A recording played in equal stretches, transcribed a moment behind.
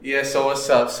Yeah, so what's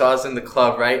up? So I was in the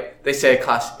club, right? They said it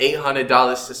costs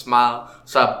 $800 to smile.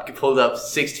 So I pulled up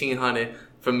 $1,600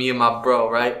 for me and my bro,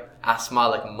 right? I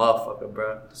smile like a motherfucker,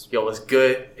 bro. Yo, what's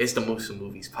good? It's the Moose and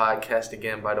Movies podcast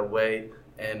again, by the way.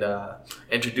 And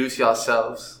introduce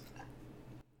yourselves.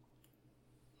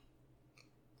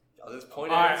 Y'all just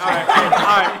point at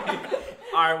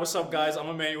All right, what's up, guys? I'm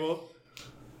Emmanuel.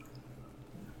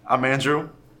 I'm Andrew.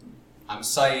 I'm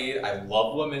Saeed. I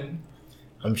love women.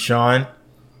 I'm Sean.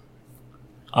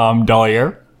 I'm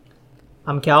Dahlia.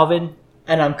 I'm Calvin.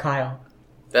 And I'm Kyle.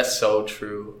 That's so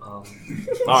true. All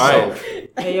right.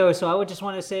 Hey, yo, so I would just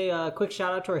want to say a quick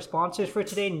shout out to our sponsors for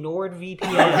today, NordVPN.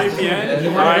 NordVPN?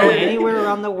 You want to go anywhere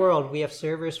around the world, we have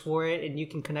servers for it, and you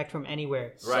can connect from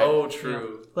anywhere. So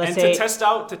true. Let's to test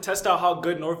out how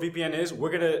good NordVPN is,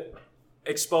 we're going to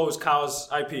expose Kyle's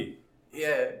IP.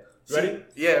 Yeah. Ready?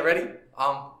 Yeah, ready?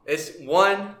 It's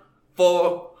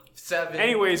 147.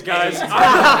 Anyways,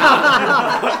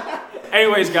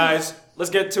 guys, let's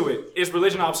get to it. Is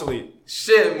religion obsolete?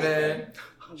 Shit, man.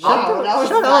 Shut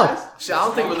up. Shit, I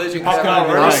don't think religion Pop can out,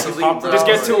 be relax. obsolete, bro. Just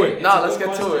get to it. Nah, let's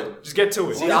get to it. Just get to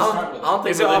it. See, I don't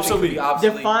think Is it religion obsolete? can be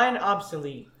obsolete. Define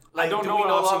obsolete. Like, I don't do know we what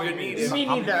no obsolete longer need means. it? Me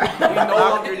neither. We no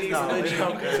longer need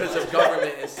religion because of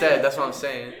government instead. That's what I'm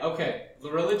saying. Okay, the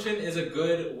religion is a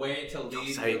good way to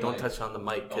lead. Sorry, your don't life. touch on the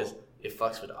mic because it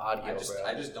fucks with the audio, I bro.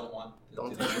 just don't want.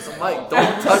 Don't to touch do the this mic. at all.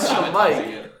 Don't touch the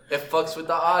Sabotaging mic. it. It fucks with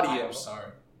the audio. I'm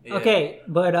sorry. Yeah. Okay,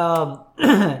 but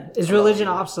is religion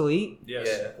obsolete? Yes.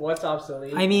 Yeah. What's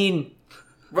obsolete? I mean,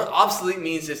 Obsolete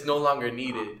means it's no longer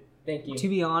needed. thank you. To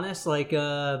be honest, like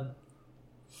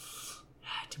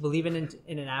to believe in an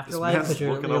afterlife man's because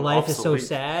your looking up life is so obsolete.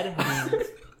 sad. I mean,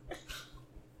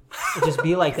 it just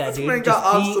be like that, dude. man got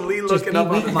Just obsolete just looking up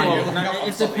on weak his minded. phone.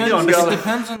 It Yo,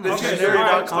 depends on the Okay,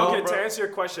 Dictionary.com, to bro. answer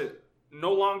your question,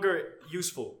 no longer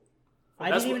useful.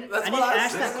 I That's didn't what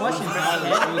ask I that said. question.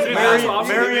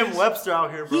 Merriam-Webster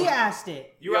out here, bro. He asked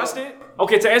it. You asked it?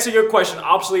 Okay, to answer your question,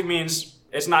 obsolete means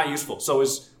it's not useful. So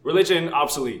is religion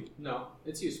obsolete? No,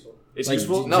 it's useful. It's Like,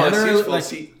 useful? No, it's Generally, useful. like,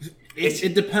 See,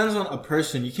 It depends on a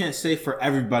person. You can't say for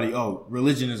everybody, oh,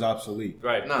 religion is obsolete.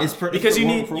 Right. No. Because it's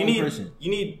you for one need person.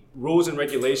 rules and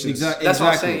regulations. Exactly. that's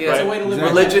what I'm saying. Yeah. It's a way to live.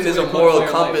 Religion is a moral life.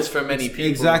 compass for many people.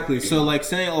 Exactly. So, like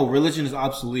saying, "Oh, religion is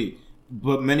obsolete,"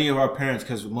 but many of our parents,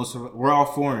 because we're all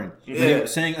foreign, Yeah.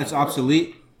 saying it's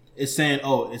obsolete is saying,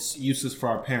 "Oh, it's useless for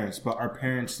our parents," but our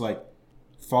parents like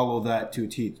follow that to a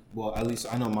T. Well, at least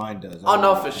I know mine does. Oh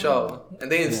no, for sure.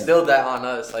 And they instilled that on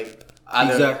us. Like,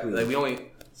 Exactly. Like we only,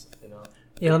 you know.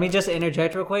 Yeah, let me just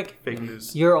interject real quick. Fake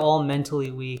news. You're all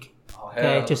mentally weak. Oh,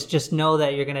 Okay, hell. just know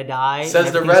that you're gonna die. Says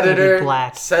and the everything's gonna be Redditor.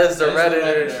 Black. Says the Says the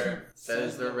Redditor. Redditor.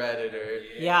 Says the Redditor.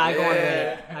 Yeah, I go on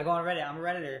Yeah. Reddit. I'm a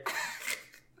Redditor.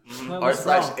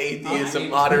 r/atheism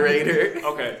moderator.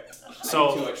 Okay. I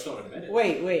So just don't admit it.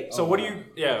 Wait. what do you...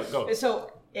 Yeah, go.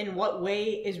 So, in what way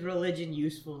is religion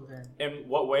useful then? In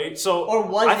what way? So Or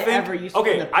was I it think, ever useful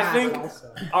okay, in the past I think...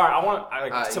 also? All right, I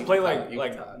want to You play can like talk, you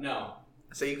like can talk. No.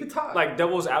 So you can talk. like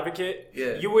devil's advocate.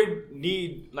 Yeah. You would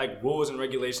need like rules and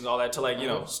regulations, all that to like, you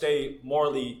know, stay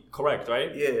morally correct,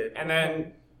 right? Yeah. And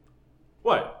then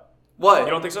what? What? You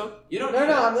don't think so? You don't. No, need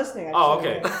that. I'm listening. I Oh,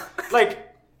 just- okay.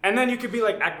 Like, and then you could be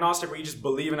like agnostic where you just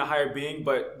believe in a higher being,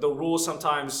 but the rules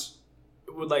sometimes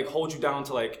would like hold you down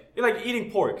to like, you're like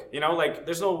eating pork, you know? Like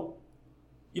there's no,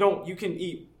 you can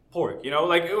eat pork, you know?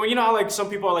 Like, you know how like some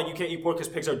people are like, you can't eat pork because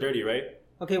pigs are dirty, right?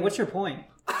 Okay, what's your point?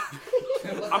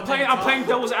 I'm playing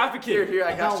devil's advocate. Here,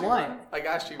 I got About you. what? Bro. I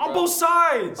got you. Bro. On both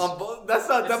sides. That's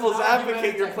not devil's not advocate.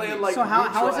 argumentative You're playing like So how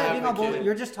is neutral that being on both? advocate.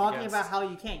 You're just talking Yes. about how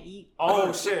you can't eat.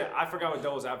 Oh shit, I forgot what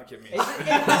devil's advocate means.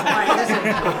 Alright,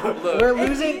 listen. Look, We're It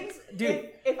losing, means dude.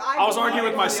 If I was arguing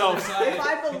with myself. If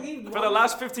I believed For the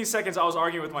last 15 seconds, I was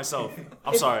arguing with myself.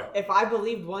 I'm sorry. If I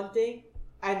believed one thing,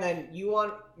 and then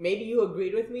maybe you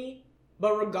agreed with me,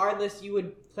 but regardless, you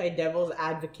would play devil's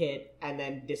advocate and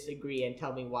then disagree and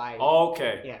tell me why.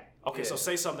 Okay. Yeah. Okay, so Yeah.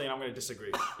 say something, I'm gonna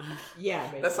disagree. Yeah.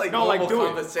 Basically. that's like No, like, normal do it.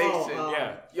 conversation. Oh,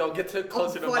 Yeah. Yo, get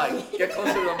closer to the funny. mic. Get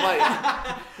closer to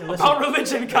the mic. About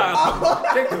religion, Kyle.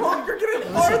 Get closer. You're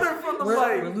getting farther from the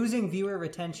We're mic. losing viewer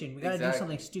retention. We gotta do Exactly.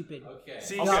 something stupid. Okay.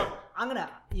 See, Okay. Yo, I'm gonna,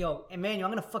 Emmanuel,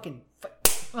 I'm gonna fucking fight.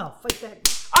 Oh, fight that.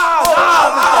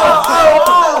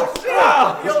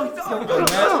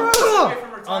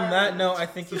 On that note, I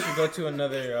think you should go to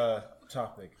another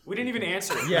topic. We didn't even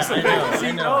answer. Yeah,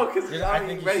 I know. No, because I y'all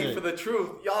think ain't you ready should. for the truth.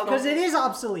 Y'all Because don't. it is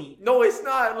obsolete. No, it's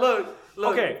not. Look.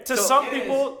 Okay, to So-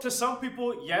 some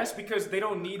people, yes, because they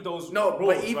don't need those No,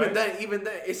 rules, but even right? then,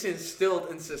 it's instilled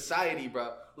in society, bro.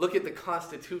 Look at the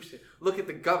Constitution. Look at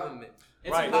the government.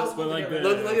 It's Right. impossible But to like get the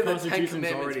rid of Look it. at the Ten Constitution's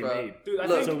Commandments, already bro. made. Dude, I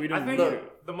Look, think, so we don't I think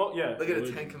look. the Yeah. Look at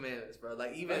the 10 Commandments, bro.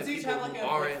 Like even Let's each people have, like, who a,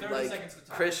 aren't 30 like seconds to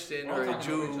talk. Christian We're all or talking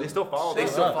Jew, about They still follow. they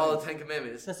that. still follow the 10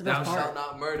 Commandments. That's the Thou best part. shalt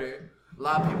not murder. A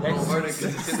lot of people don't murder because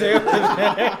it's in their religion.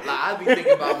 Like I be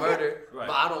thinking about murder, Right.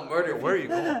 but I don't murder. Where are you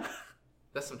people. going?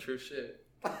 That's some true shit.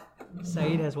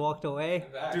 Saeed has walked away.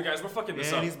 Dude, guys, we're fucking this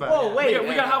And up. he's back. Whoa, wait.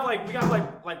 We gotta have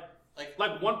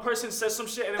like one person says some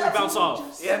shit and then we bounce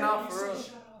off. Yeah, no, for real.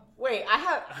 Wait, I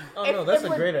have. Oh if- no, that's if a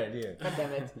we're- great idea. God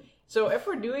damn it. So if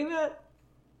we're doing that,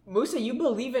 Musa, you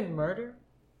believe in murder?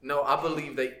 No, I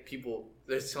believe that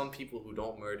there's some people who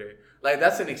don't murder. Like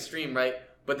that's an extreme, right?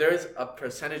 But there's a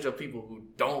percentage of people who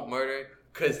don't murder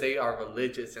because they are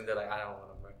religious and they're like, I don't want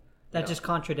to murder. That just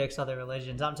contradicts other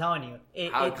religions. I'm telling you,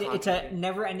 How it it's a contradict?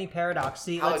 never-ending paradox.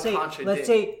 See, How let's it say contradicts?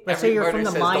 you're Every from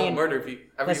the murder says Mayan. don't murder people.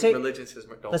 Every let's say- religion says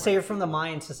don't Let's say murder you're from the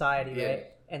Mayan society, Yeah. right?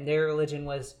 And their religion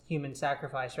was human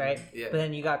sacrifice, right? Yeah. But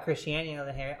then you got Christianity on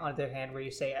the other hand, where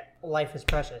you say life is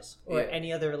precious, or Yeah.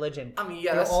 any other religion. I mean,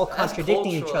 yeah, They're that's all that's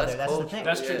contradicting each cultural, other. That's the culture. thing.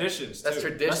 That's Yeah. traditions. That's too.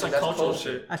 tradition. That's like That's cultural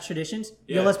culture. shit. That's traditions.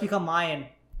 Yeah. Yo, let's become Mayan.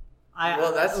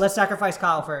 Well, that's- Let's sacrifice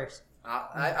Kyle first.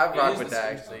 I It rock is with the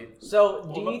that same actually. So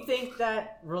do Well, you think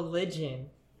that religion,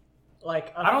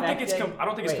 like, I don't think it's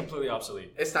affected- it's Wait. completely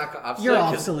obsolete. It's not obsolete. You're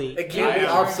 'cause obsolete. It can't be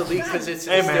Yeah. obsolete because it's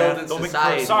Hey, man, instilled in don't make it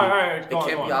society. personal. Sorry, all right, It go on,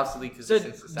 can't go be on. obsolete because So it's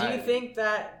in do society. you think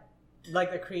that,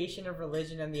 like, the creation of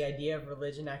religion and the idea of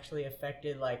religion actually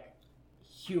affected, like,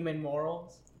 human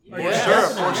morals? Or Yeah, just- sure,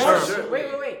 yes, for sure.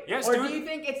 Wait. Yes, or dude. do you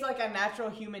think it's like a natural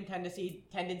human tendency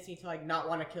to like not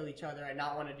want to kill each other and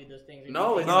not want to do those things? Or No,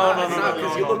 do you it's think not. no, It's no, not no,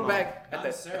 because no, you no, look no. back at Not the.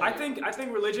 necessarily. I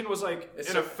think religion was like It's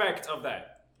an a- effect of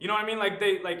that. You know what I mean? Like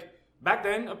they back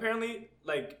then apparently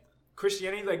like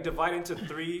Christianity like divided into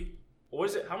three. What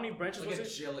is it? How many branches Like was a it?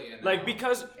 jillion. Like now.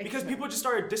 because people just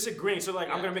started disagreeing. So like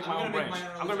I'm Yeah, gonna make my own branch. my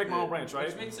own I'm gonna make my own religion. branch, right?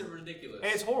 Which makes it ridiculous.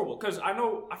 And it's horrible because I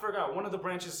forgot one of the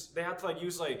branches they had to like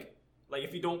use like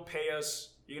if you don't pay us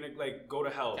you're gonna like go to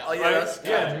hell. Oh yeah, right? that's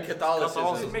yeah.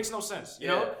 Catholicism. It makes no sense, you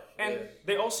Yeah, know. And yeah.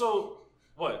 they also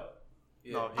what?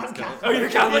 Yeah. No, he's Catholic. Oh, you're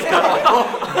Catholic.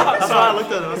 That's why I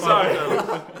looked at him. That's why I looked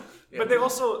at him. Yeah. But they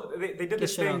also they did Get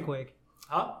this shit on thing, quick.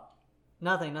 huh?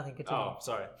 Nothing. Continue. Oh,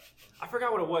 sorry. I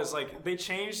forgot what it was. Like they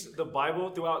changed the Bible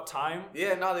throughout time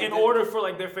Yeah, no, they in did. order for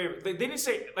like their favorite. They didn't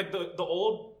say like the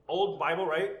old Bible,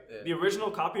 right? Yeah. The original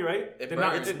copy, right? It Did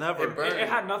burned. It's It never- burned. It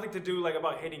had nothing to do like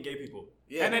about hating gay people.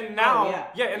 Yeah. And then now,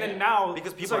 yeah. and then now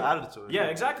Because it's people like, added to it. Yeah,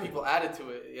 exactly. People added to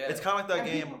it. Yeah. It's kind of like that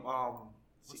game.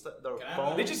 What's that? The Can I-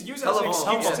 phone. They just use it as an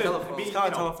Telephone. excuse to Telephone. be. It's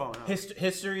kind of you know, telephone. Yeah.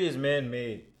 History is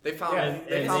man-made. They found Yeah,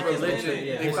 they and found it's religion. man-made,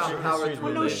 yeah. They found History- power history is through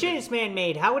Well, no religion. shit, it's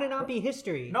man-made. How would it not be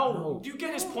history? No, do you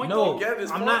get his point? No, though? Get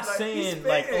his I'm point, not like, saying he's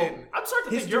like spitting. I'm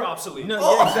starting to think you're obsolete. no,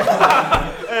 yeah,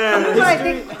 exactly. That's what I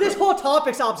think this whole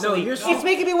topic's obsolete. you're It's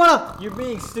making me wanna. You're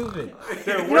being stupid.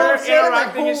 They're know what I'm saying?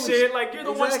 Like, interacting and holy shit. Like you're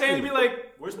the one Exactly. standing, be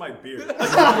like, "Where's my beer?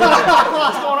 What's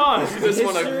going on?" You just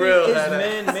want to History grill is that.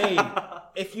 man-made.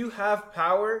 If you have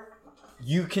power,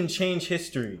 you can change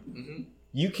history.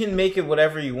 You can make it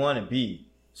whatever you want to be.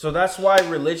 So that's why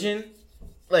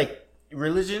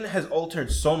religion has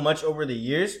altered so much over the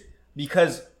years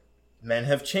because men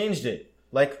have changed it.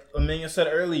 Like Amelia said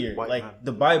earlier, White like men.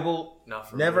 the Bible Not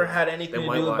for never real. had anything They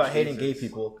to do whitewashed about hating gay Jesus.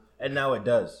 people, and now it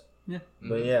does. Yeah.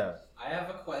 But yeah, I have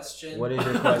a question. what is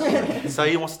your question?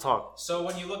 Saeed wants to talk. So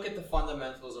when you look at the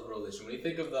fundamentals of religion, when you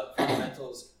think of the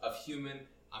fundamentals of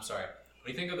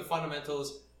when you think of the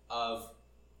fundamentals of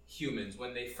humans,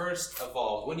 when they first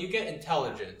evolved, when you get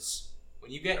intelligent,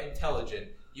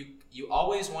 you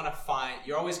always want to find,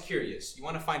 you're always curious, you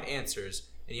want to find answers,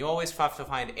 and you always have to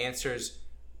find answers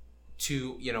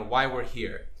to, why we're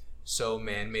here. So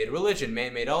man made religion,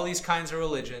 man made all these kinds of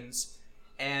religions,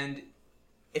 and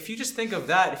if you just think of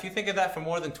that, if you think of that for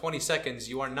more than 20 seconds,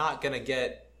 you are not gonna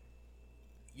get.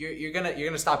 You're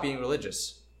gonna stop being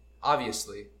religious.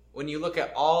 Obviously, when you look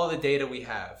at all the data we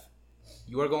have,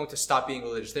 you are going to stop being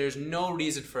religious. There's no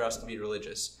reason for us to be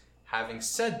religious. Having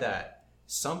said that,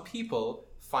 some people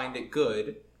find it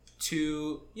good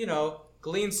to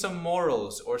glean some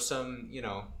morals or some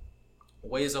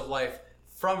ways of life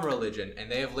from religion,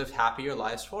 and they have lived happier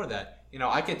lives for that.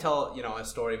 I could tell a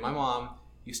story. My mom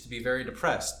used to be very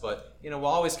depressed, but what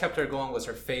always kept her going was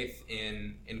her faith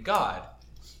in God,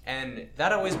 and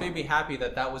that always made me happy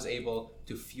that was able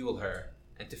to fuel her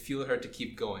and to fuel her to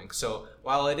keep going. So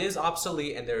while it is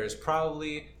obsolete and there is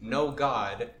probably no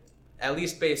God, at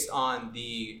least based on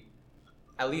the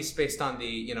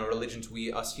religions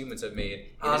we us humans have made,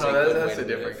 it I is don't know. good That's way a to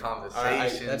different live.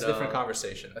 conversation. That's a though. different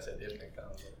conversation. That's a different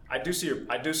conversation.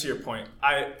 I do see your point.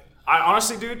 I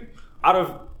honestly, dude, out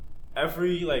of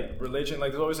every religion,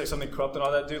 there's always something corrupt and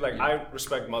all that, dude. I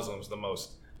respect Muslims the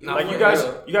most. No, Like for you guys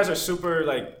real. you guys are super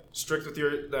strict with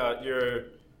your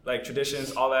like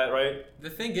traditions, all that, right? The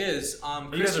thing is, You guys are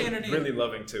Christianity. really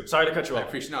loving too. Sorry to cut you I off.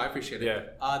 appreciate it.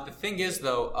 Yeah. The thing is,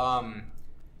 though,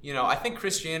 I think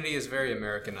Christianity is very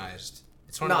Americanized.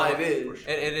 It's one Nah, of the, it is.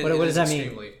 It What does that mean?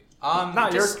 extremely.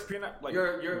 Not just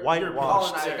You're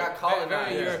whitewashed. colonized. You got very, colonized.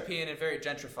 very European and very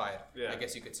gentrified. Yeah. I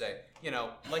guess you could say.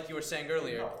 Like you were saying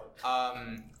earlier,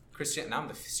 Christian. Now I'm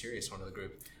the serious one of the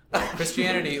group.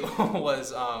 Christianity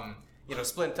was,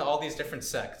 split into all these different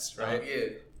sects, right?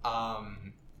 Yeah.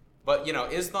 But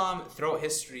Islam throughout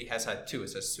history has had two.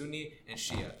 It's a Sunni and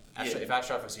Shia. If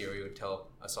Ashraf was here, he would tell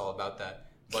us all about that.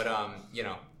 But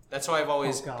that's why I've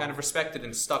always kind of respected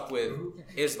and stuck with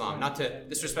Islam. Not to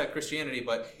disrespect Christianity,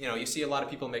 but you see a lot of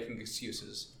people making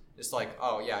excuses. It's like,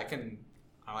 oh yeah, I can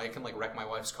like wreck my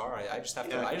wife's car. I just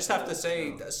have to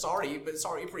say sorry, but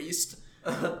sorry, priest.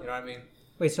 You know what I mean?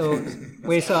 So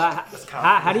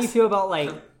how do you feel about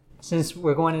like, since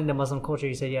we're going into Muslim culture,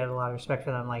 you said you had a lot of respect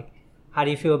for them. Like, how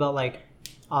do you feel about like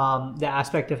the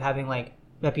aspect of having like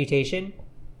reputation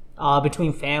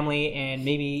between family and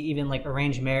maybe even like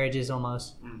arranged marriages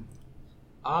almost?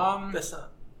 That's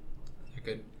not. You're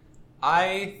good.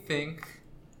 I think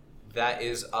that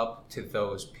is up to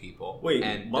those people. Wait,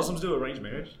 and Muslims do arranged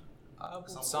marriage?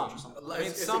 Some. I mean,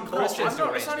 It's some a culture. Christians do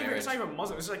It's arranged not marriage. even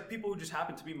Muslim. It's like people who just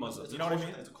happen to be Muslims. You know what I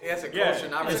mean? Yeah, it's a Yeah, culture,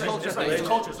 not it's religion. it's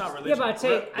culture. It's not religion. Yeah, but I'd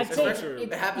say It happens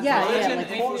yeah, in yeah, religion.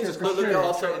 like and culture just for look at sure.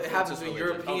 also it happens with Religion.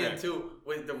 European Okay. too,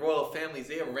 with the royal families.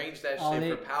 They arrange that Oh,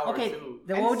 shit for power okay, too.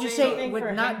 then And what would you same say thing with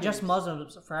for not just Hindus.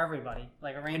 Muslims, for everybody,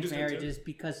 like arranged Hindus do too. marriages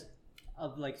because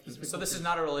of like specific. So this is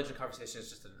not a religion conversation. It's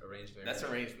just an arranged marriage. That's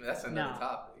arrangement. That's another No.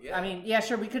 topic. Yeah. I mean, yeah,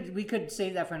 sure, we could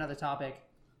save that for another topic.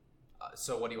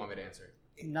 So what do you want me to answer?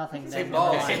 Nothing. Say then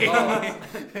balls. never Say mind.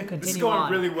 balls. Continue This is going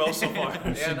on. really well so far.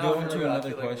 Yeah, should no, go for into real. I another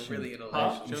feel like we're question. really in a We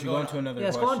relationship. should go into another Yeah,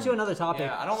 let's go on question. to another topic.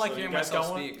 Yeah, I don't like So hearing you guys myself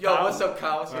got one? speak. Yo, what's up,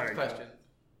 Kyle? What's your Alright, question?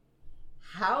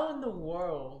 How in the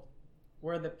world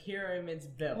were the pyramids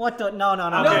built? What the? No. Okay, No.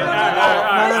 all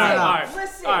right.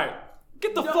 Listen. All right.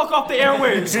 Get the fuck off the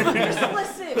airwaves. Just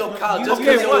listen. Yo, Kyle, You- just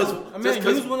okay, because what? it was, I mean, just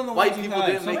because use one of the white ones you people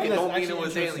had. didn't make it, Something don't that's mean it was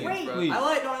actually aliens, interesting. bro. Please.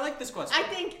 I like this question. I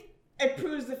think it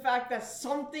proves the fact that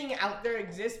something out there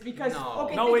exists because No.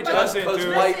 okay, No, think it about doesn't, Because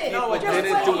dude. white Listen, people just didn't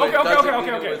wait. do it Okay, doesn't mean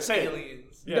okay. it was Say it.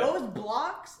 aliens. Yeah. Those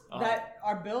blocks that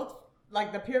are built,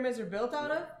 like the pyramids are built out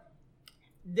of,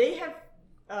 they have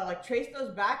like traced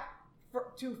those back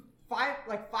to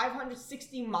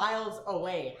 560 miles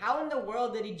away. How in the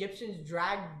world did Egyptians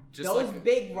drag Just those like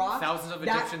big rocks? thousands of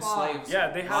that Egyptian far? slaves.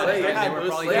 Yeah, they had, Slaves. they had, They were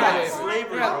probably slaves. Slavery.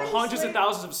 they had hundreds of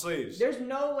thousands of slaves. There's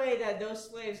no way that those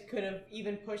slaves could have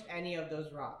even pushed any of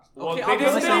those rocks. Well, Okay, they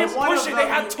didn't obviously push it. They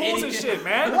had tools and shit,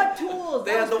 man. What tools?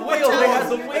 They had the Those wheel. They had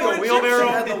the tools. wheel. The wheelbarrow.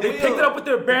 Egyptians had the They wheel. picked it up with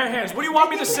their bare hands. What do you want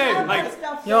me to say? Like,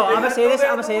 Yo, I'm gonna say this. They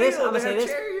I'm had gonna say the this. wheel. I'm gonna They say had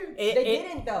this. chariots. It- They it-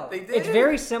 didn't though. They did. It's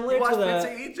very similar You to watched the. Prince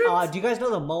of Egypt? Do you guys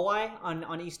know the Moai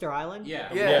on Easter Island? Yeah.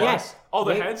 Yeah. Yes. all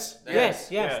the They- heads. Yes.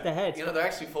 Yeah. The heads. You know, they're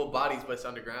actually full bodies, but it's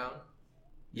underground.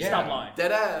 Yeah. Stop lying.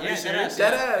 Dead ass. Yeah, dead ass,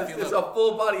 Dead yeah. ass. If you It's look. a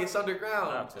full body. It's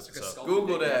underground. That's It's like a what's up. skull.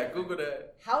 Google that. Google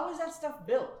that. How was that stuff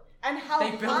built? And how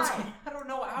They built high? it. I don't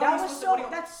know how. That you was supposed to- so. what do you-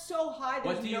 That's so high. What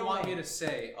there's do you no want way. me to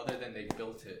say other than they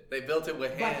built it? They built it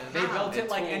with But hands. They built it and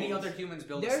like any tools. other humans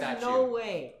build a There's statue. no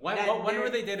way. When were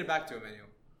they dated back to, Emmanuel?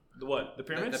 The what? The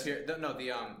pyramids? The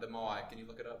Moai. Can you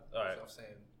look it up? All right. That's what I'm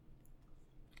saying.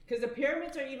 Because the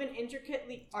pyramids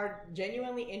are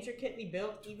genuinely intricately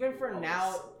built, even for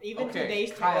now, even Okay,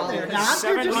 today's Kyle, technology. They're because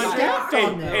not. They're just 700 stacked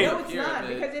on them. Hey, No, it's not.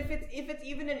 pyramid. Because if it's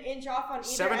even an inch off on either end,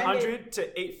 700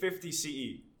 to 850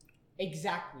 CE.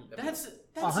 exactly. That's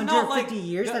 150 not like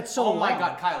years? the- That's so Oh my long.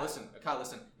 God, Kyle, listen.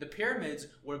 The pyramids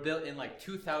were built in like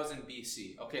 2000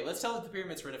 BC. Okay, let's tell the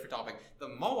pyramids for a different topic. The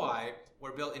Moai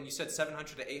were built, and you said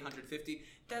 700 to 850.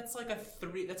 That's like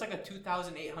a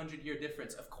 2,800 year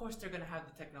difference. Of course, they're gonna have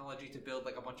the technology to build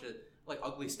like a bunch of like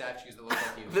ugly statues that look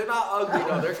like you. They're not ugly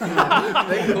though. They're cool.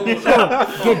 They're cool.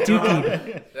 Get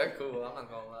dookie. They're cool. I'm not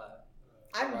gonna lie.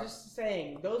 I'm just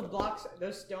saying, those blocks,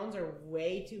 those stones are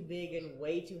way too big and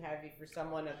way too heavy for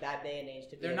someone of that day and age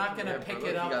to be They're able not to gonna Yeah, pick bro,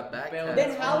 it you up. got back build hands.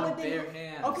 Then it how on would they- their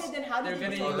hands. Okay, then how did They're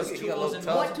they gonna do use it? tools You got and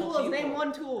little What multiple tools? people. Name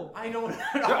one tool. I don't know.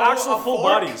 They're actual full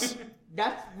bodies.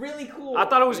 That's really cool. I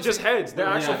thought it was just heads. They're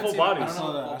Yeah, actual I full haven't seen it. bodies. I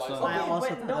don't know I what saw full that. bodies Okay, I also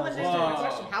but thought no that one was answered my Wow.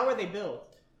 question. How were they built?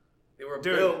 They were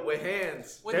Dude. built with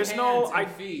hands. With There's hands no.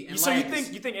 and feet and So you legs.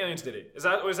 think aliens did it? Is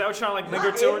that what you're trying to like linger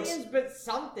Not towards? aliens, but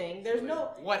something. There's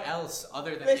no. What else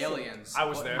other than Listen, aliens? I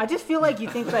was there. I just feel like you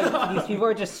think like these people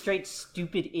are just straight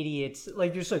stupid idiots.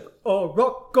 Like you're just like, oh,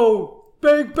 rock, go,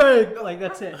 bang, bang. Like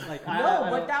that's it. Like I No, don't-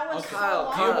 but that was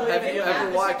Kyle, so long have ago. you They ever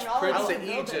have the watched technology Prince to of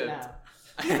build it Egypt? now.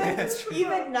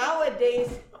 Even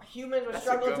nowadays, humans were That's a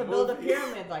struggling good to build a movie.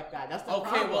 pyramid like that. That's the Okay,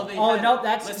 problem. well, they Oh had- no,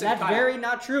 that's listen, Kyle. very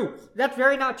not true. That's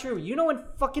very not true. You know in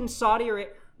fucking Saudi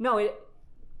Arabia,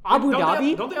 Abu Don't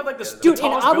Dhabi, they have like the dude, in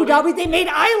tallest Abu building? Dhabi they made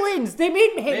islands. They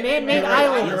made man-made made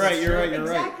islands. You're right. You're right.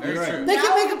 Exactly. You're right. They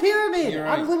can make a pyramid. You're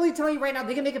right. I'm literally telling you right now,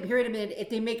 they can make a pyramid if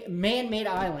they make man-made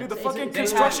islands. Dude, the Is fucking it-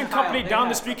 construction Kyle, company they down the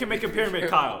have- street can make a pyramid,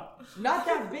 Kyle. Not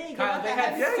that big. Kyle, not they that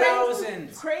had heavy.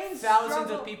 thousands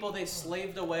struggle. of people they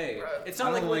slaved away. It's I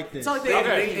not don't like like this. it's not like they Okay.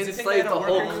 had They unions. It's enslaved the like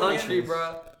whole worker country, unions.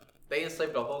 bro. They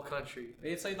enslaved the whole country.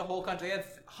 They enslaved the whole country. They had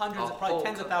hundreds, A probably whole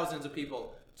tens of country. thousands of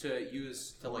people to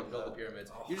use to like build the pyramids.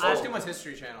 You just whole watch too much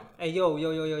History Channel. Hey,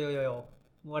 yo.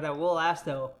 What I will ask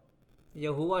though,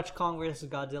 who watched Kong vs.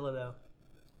 Godzilla though?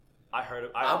 I heard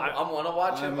it. I want to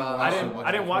watch it, but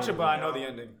I didn't watch it, but I know the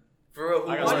ending. For real,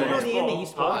 I who got Why do you know won? the ending? You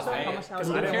spoiled Huh? something? How much? Because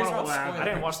How I much? didn't cares watch. about I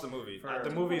didn't watch the movie. The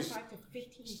movie's 5 to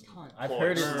 15 tons. I've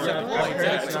heard it's Yeah. not. I've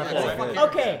heard it's not that good.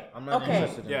 Okay. I'm not Okay.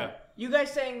 interested in yeah. it. You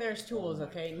guys saying there's tools,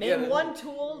 okay? Name Yeah. one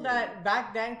tool that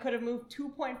back then could have moved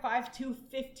 2.5 to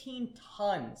 15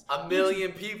 tons. A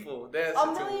million people. That's A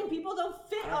million people don't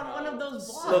fit on one of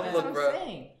those blocks. Look, That's look, what bro. I'm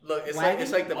saying. Look, it's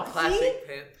Wagon? like the What? plastic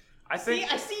pen. I See,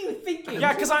 think. I see you thinking.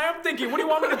 Yeah, because I am thinking. What do you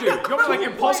want me to do? You want me to like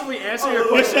impulsively answer your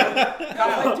question? Like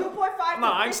 2.5 I'm not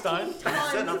to Einstein.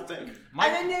 15 tons.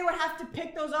 And then they would have to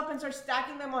pick those up and start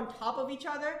stacking them on top of each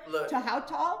other. Look. To how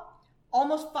tall?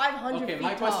 Almost 500 Okay, feet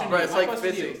my question tall. Bro, it's My like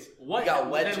question to you. physics. What- You got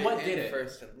wedge then what it did in it?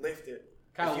 first and lift it.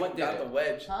 Kyle, If you what did got it? the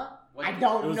wedge. Huh? What I did-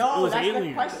 don't It was know. That's aliens.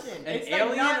 the question. An It's alien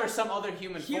like not or some other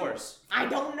human hu- force? I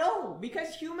don't know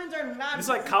because humans are not. It's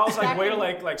like Kyle's like way to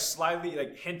stacking- like slightly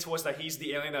like hint to us that he's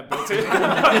the alien that built it.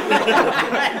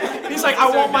 He's like, I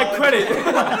want my credit.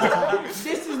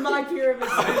 This is my pyramid.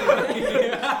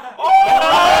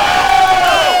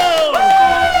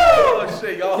 Oh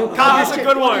shit, y'all. Kyle, that's a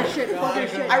good one.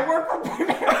 I work for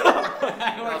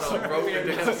Y'all broke your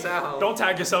damn sound. Don't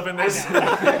tag yourself in this.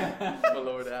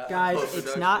 Lower that. Guys, it's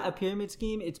Post-production. not a pyramid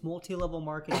scheme. It's multi-level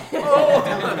marketing.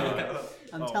 Oh.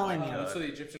 I'm telling you. That's what the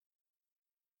Egyptian.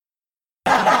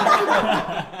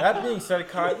 That being said,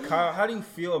 Kyle, how do you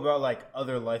feel about like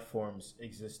other life forms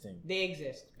existing? They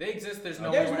exist. They exist. There's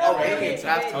no. There's way no we're way ever aliens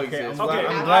gonna have get to Okay, exist. I'm glad,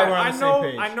 Okay, I'm glad we're on I the know,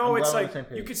 same page. I know. I'm It's glad we're on like the same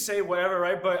page. you could say whatever,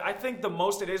 right? But I think the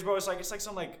most it is, bro, it's like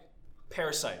some like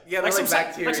parasite. Yeah, like they're some like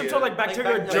bacteria. like some sort of like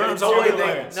bacteria Like germs no all way over the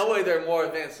land. no way they're more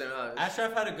advanced than us.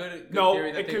 Ashraf had a good No,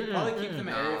 theory that it they could- could probably keep them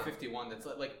at Area Nah. 51. That's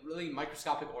like really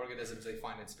microscopic organisms they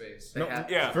find in space. They No,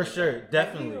 have- Yeah. for sure,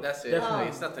 definitely. That's it. Definitely.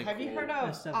 It's nothing Have you cool. heard of?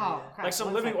 That's definitely- crap, Like some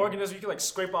one living second. organism, you can like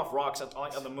scrape off rocks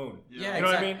on the moon. Yeah, You know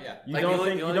what I exactly. mean? Yeah. You Like, don't you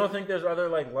think only- you don't think there's other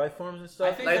like life forms and stuff?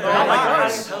 I think Like, that Not like Yeah.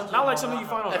 us. Not like something you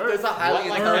find on If there's Earth. a highly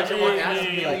Like intelligent one, it has to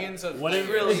be like aliens of what if-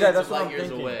 trillions Yeah, that's of what light I'm years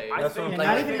thinking. away. I That's think- what I'm Like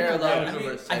Not a even parallel in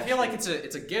universe. I feel like actually.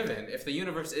 it's a given. If the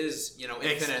universe is infinite,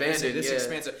 Expanded, this yeah.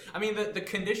 expansive. I mean, the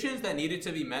conditions that needed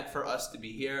to be met for us to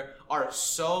be here are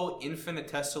so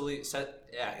infinitesimally set.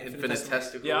 Yeah,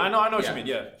 Infinitesimal. Yeah, I know what you Yeah. mean.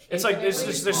 Yeah, it's like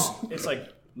it's like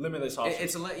limitless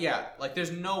options. It's yeah, like there's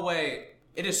no way.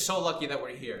 It is so lucky that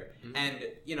we're here, and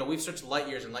we've searched light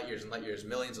years and light years and light years,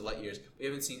 millions of light years. We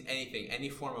haven't seen anything, any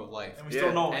form of life. and we still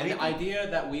Yeah. know. And the idea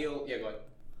that we'll go ahead.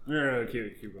 No,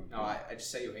 keep going. No, I just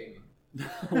say you hate me.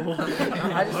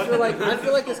 I just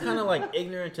feel like it's kind of like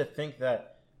ignorant to think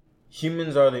that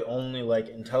humans are the only like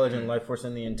intelligent life force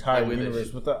in the entire Like with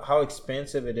universe. this. With how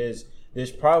expansive it is,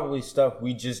 there's probably stuff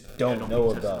we just don't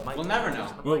know about. We'll never know.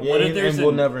 But Yeah, what if there's and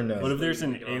we'll an- never know. What if there's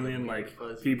an alien like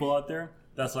people out there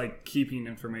that's like keeping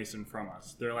information from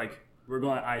us? They're like, we're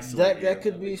going to isolate. That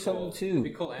could be something It'd be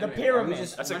too. cool. The anime. pyramid.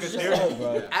 That's a good Just theory. say,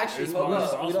 bro. Actually, It's hold not up.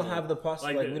 possible. We don't have the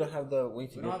possibility. Like, Like, we don't have the way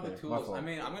to We don't have get the there. My tools. fault. I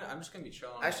mean, I'm just gonna be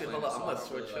chilling. Actually, hold up. I'm gonna I don't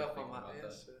switch really up like on my thinking about that.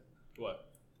 answer. What?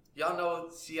 Y'all know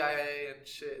CIA and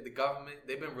shit, the government,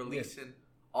 they've been releasing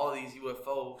all these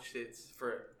UFO shits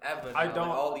forever. I now, don't-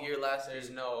 like all the year last year. There's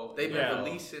no. They've been Yeah.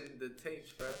 releasing the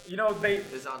tapes, bro. You know they.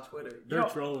 It's on Twitter. They're know,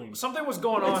 trolling. Something was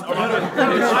going on. Twitter.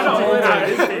 I know.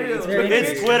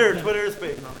 It's Twitter. Twitter is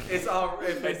fake. It's on.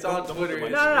 If it's on Twitter. No,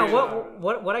 it's No.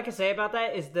 real. What I can say about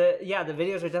that is the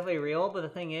videos are definitely real, but the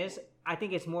thing is, I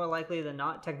think it's more likely than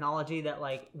not technology that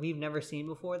like we've never seen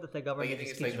before that the Like, government you think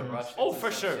just it's keeps like the from us. Russians? Oh, or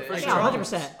for some sure, shit? for Yeah, sure.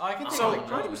 100%. Oh, I can take So, like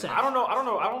 100%. I don't know.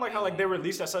 I don't like how like they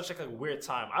released at such like a weird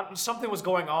time. Something was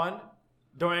going on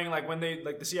during like when they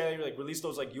like the CIA like released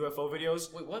those like UFO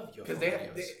videos. Wait, what? Because they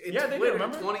in Yeah, they did, Twitter,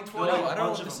 remember? 2020. No, I don't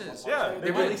know what this is. Yeah, They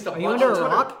did. released a Are you bunch under on a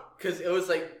Twitter. rock? Because it was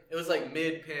like it was like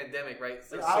mid-pandemic, right?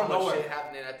 It's like I don't so know much where- shit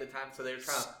happening at the time, so they were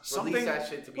trying to Something- release that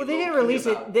shit to be. Well, they didn't low-key release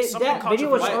it. about. Something That video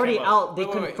was controversial already came up. out. They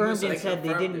Wait, wait, confirmed so and they said they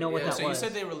confirmed didn't it, know what yeah. that So you was.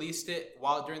 said they released it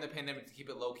while during the pandemic to keep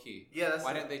it low key. Yeah, that's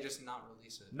Why didn't they just not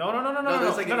release it? No.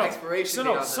 there's like an expiration So date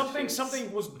no, on that something shit.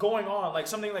 something was going on, like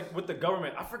something like with the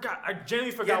government. I forgot. I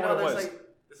genuinely forgot what it was.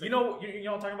 You know what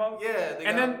I'm talking about? Yeah.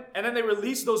 And then they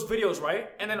released those videos, right?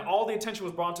 And then all the attention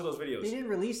was brought to those They videos. didn't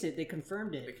release it. They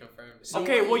confirmed They it. confirmed it.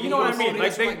 Okay, well, you know what I mean. Like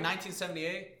Like they,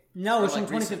 1978. No, it's Or from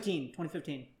like recent-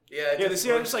 2015. Yeah. yeah, the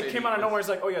CIA just like came out of nowhere. It's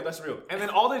like, oh yeah, that's real. And then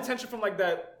all the attention from like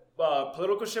that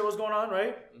political shit was going on,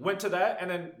 right? Went to that, and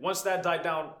then once that died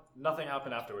down, nothing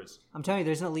happened afterwards. I'm telling you,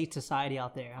 there's an elite society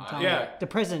out there. I'm telling yeah. you, the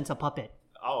president's a puppet.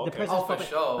 Oh, The okay. president's Oh, for puppet.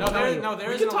 sure.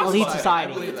 There is can no talk Elite about it.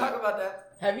 society. I We believe can talk that. about that.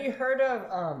 Have you heard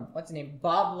of what's his name?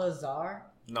 Bob Lazar.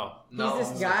 No. No, He's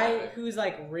this it's guy not who's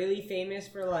like really famous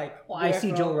for like. Well, I see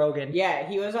UFO Joe Rogan. Yeah,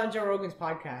 he was on Joe Rogan's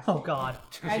podcast. Oh God.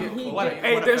 And he What? did-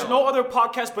 Hey, What a there's film. no other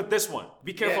podcast but this one.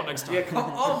 Be careful next time. Yeah,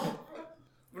 come on.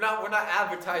 We're not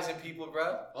advertising people,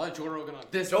 bro. I'll let Joe Rogan on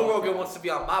this. Joe Rogan wants to be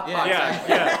on my podcast. Yeah,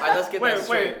 yeah. All right, let's get that Wait,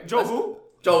 straight. Joe who?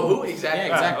 Joe who? Exactly.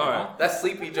 Yeah, exactly. All right. That's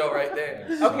Sleepy Joe right there.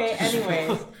 Okay,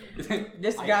 anyways,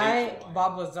 this guy,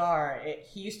 Bob Lazar,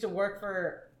 he used to work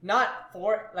for, not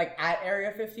for, like, at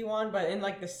Area 51, but in,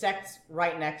 like, the sects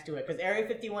right next to it. Because Area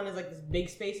 51 is, like, this big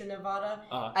space in Nevada.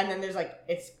 Uh-huh. And then there's, like,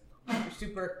 it's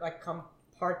super, like,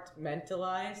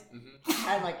 compartmentalized.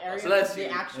 And, like, So that's the you.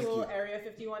 actual Area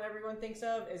 51 everyone thinks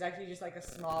of is actually just, like,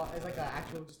 it's like, a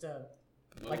actual, just a,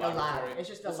 like, a lab. It's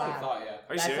just a That's what I lab. thought, yeah.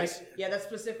 Are you That's, serious? like, yeah, that's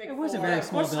specific It was a for- very Of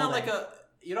small course, it's not building. like a.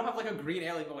 You don't have like a green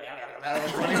alien going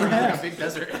running a big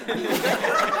desert.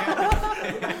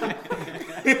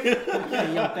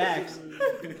 Yo, facts.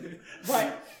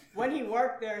 But when he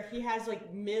worked there, he has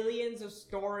like millions of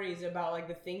stories about like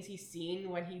the things he's seen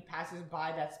when he passes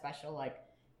by that special like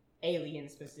alien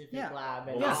specific Yeah. lab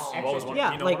and Yeah. extra What was one?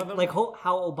 Yeah, You know like one of them?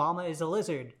 how Obama is a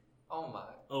lizard. Oh my.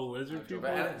 Oh, lizard people?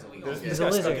 This He's guy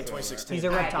a stuck lizard. in 2016. He's a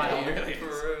reptile. Really, for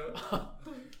real.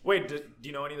 Wait, do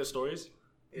you know any of the stories?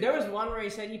 There was one where he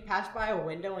said he passed by a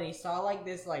window and he saw like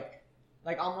this like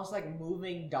almost like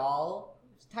moving doll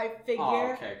type figure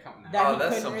Oh, okay, come now. that Oh, he that's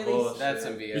couldn't some really bullshit. That's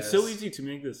some BS. It's so easy to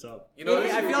make this up. You know, Yeah,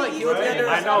 this I is feel like he would be Right? under.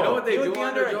 I know. You know what they he would do be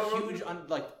under under Joe a Rogan? huge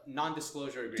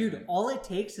non-disclosure agreement. Dude, all it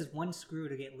takes is one screw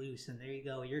to get loose, and there you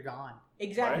go. You're gone.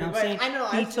 exactly. You know But what I'm saying? I know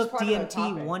He that's just took part of the DMT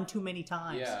topic. one too many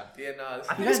times. Yeah. Yeah, no. This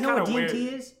I You think guys it's know what kinda DMT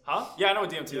weird. is? Huh? Yeah, I know what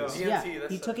DMT is. Yeah. Yeah,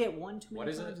 that's he like took it one too What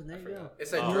many is it? times, and there I you go. forgot.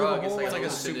 It's a Oh. drug. It's It's like, like a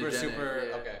hallucinogenic, super.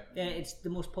 yeah. Okay. And it's the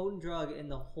most potent drug in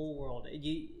the whole world. If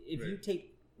you Right.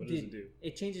 take, What does dude, it do?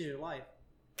 It changes your life.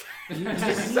 You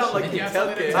sound like you Yeah, tell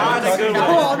something kids. to- that's a good one.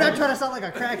 Oh, I'm not trying to sound like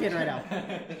a crackhead right now.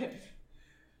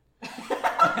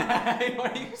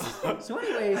 What are you- So,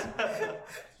 anyways,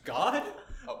 God?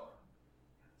 Oh.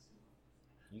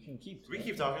 You can keep. We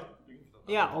keep talking.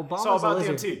 yeah, Obama's So a about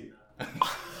lizard. DMT.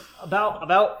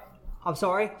 About. I'm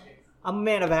sorry. I'm a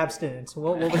man of abstinence.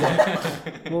 What was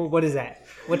that? What is that?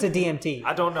 What's a DMT?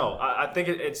 I don't know. I think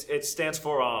it stands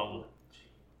for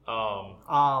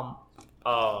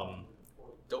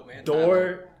Dope man.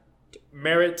 door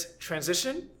merit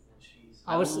transition.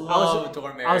 I was love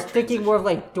doormat I was thinking more of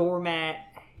like doormat,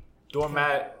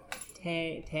 Doormat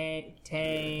tanker,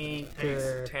 tan,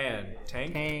 This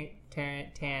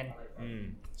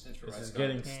is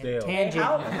getting stale. tangent,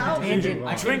 how- tangent.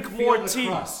 I Drink can more feel the tea.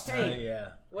 crust. Yeah.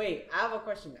 Wait, I have a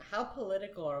question. How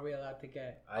political are we allowed to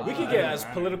get? We can get as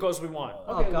political as we want.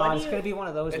 Oh Okay, what god, do it's you- gonna be one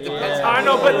of those. It days. depends. Yeah. I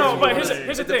know, but here's the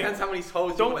It thing. depends how many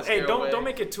hoes you want to scare away. Don't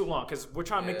make it too long because we're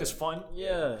trying to make Yeah. this fun.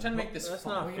 Yeah. Trying to make this That's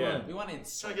fun. not Yeah. fun. We want to Trying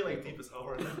insult. to get like deep as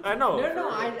hell. I know. No,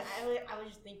 I was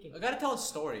just thinking. I gotta tell a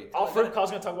story. All Fred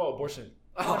Call's gonna talk about abortion.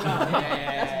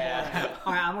 Yeah.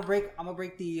 All right, I'm gonna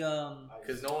break the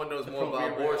Because no one knows more about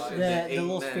appropriate abortion than the eight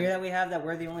little men. sphere that we have that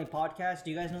we're the only podcast.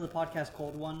 Do you guys know the podcast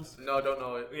Cold Ones? No, don't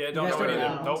know it. Yeah, don't guys know it don't know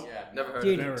either. that? Nope. Yeah. Never heard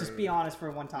Dude, of it. Never just heard be of it. honest for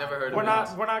one time. Never heard We're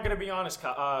of it. not gonna be honest,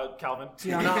 Calvin.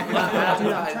 Dude, I'm not, dude,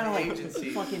 I'm An trying to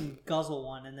agency. like fucking guzzle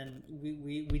one, and then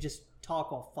we just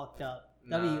talk all fucked up.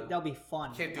 Nah. That'll be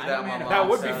fun. Can't do I that. know, My man. mom That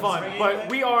would be sounds. fun, but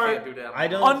we Can't are do that. I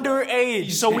don't.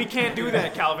 underage, so we can't do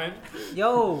that, Calvin.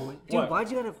 Yo, dude, What? why'd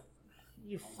you gotta?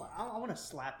 I want to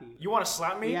slap you. You want to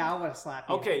slap me? Yeah, I want to slap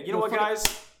you. Okay, you know Yo, what, fuck- guys?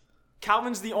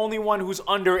 Calvin's the only one who's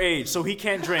underage, so he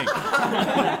can't drink.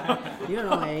 You don't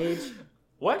know my age.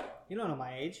 What? You don't know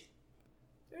my age.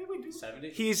 70?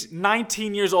 He's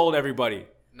 19 years old, everybody.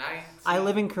 19. I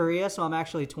live in Korea, so I'm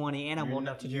actually 20, and I'm old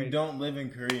enough to You drink. don't live in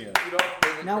Korea. You don't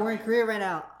live in Now we're in Korea right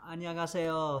now.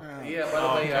 안녕하세요. Yeah, by the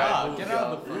way, God, get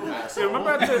out of the room. See, remember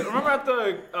at at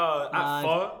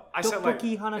pho, I said like,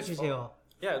 떡볶이 하나 주세요.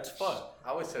 yeah, it's pho. I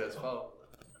always said it's faux.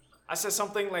 I said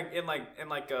something like in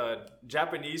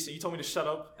Japanese, and you told me to shut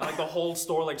up, and like the whole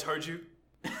store like heard you.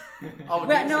 Oh,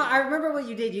 But no, I remember what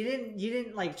you did. You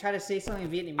didn't like try to say something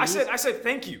in Vietnamese. I said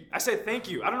thank you. I said thank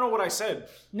you. I don't know what I said.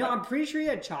 No, I'm pretty sure you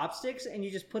had chopsticks and you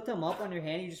just put them up on your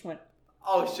hand. And you just went.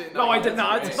 Oh shit! No, I did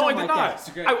not. Great. No, I did Like not.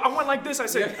 that. I went like this. I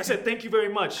said thank you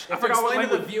very much. I forgot what Explain to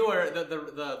the language. viewer,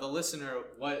 the listener,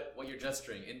 what you're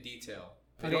gesturing in detail.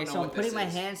 They Okay, don't know so I'm what putting this my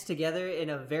is. hands together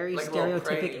in a very Like a little stereotypic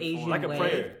praying Asian Like a way.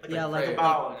 prayer. Yeah, like a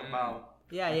bow.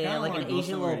 Yeah, like an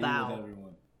Asian little bow.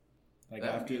 Like Yeah.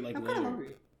 after like I'm later. kind of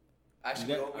hungry.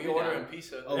 Actually, You got- we ordering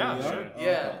pizza. Oh, Yeah, we sure. are? Oh, Yeah.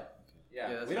 okay. Yeah,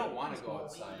 Yeah, that's we don't right. want to go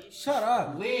outside. Shut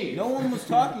up. Leave. No one was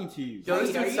talking to you. Yo,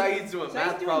 this Are dude you- Saeed's doing Saeed's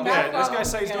math doing problems. math Yeah, this guy problems.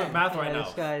 said he's doing math right Yeah, now.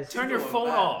 this guy's. Turn your doing phone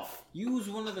math. off. Use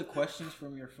one of the questions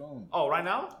from your phone. Oh, right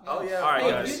now? Oh yeah. All right,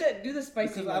 Hey, guys. do the spicy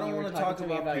Because one I don't you were wanna talking talk to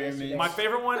me about pyramids. yesterday. My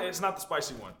favorite one. It's not the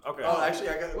spicy one. Okay. Oh, actually,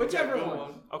 I got Whichever good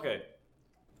one. Okay.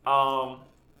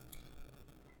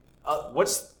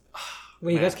 What's?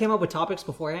 Wait, you Man. guys came up with topics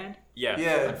beforehand? Yeah.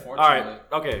 Yeah. All Unfortunately. right.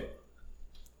 Okay.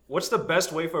 What's the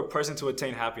best way for a person to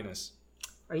attain happiness?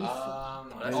 Are you? I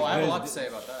have a lot to say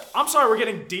about that. I'm sorry, we're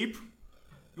getting deep.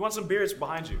 You want some beer? It's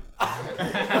behind you.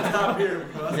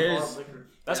 There's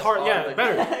That's hard. Yeah,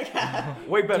 better.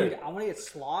 Way better. Dude, I want to get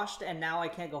sloshed and now I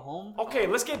can't go home. Okay,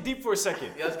 let's get deep for a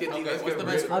second. Yeah, let's get deep. Okay, Let's what's get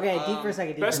the best- real. Okay, deep for a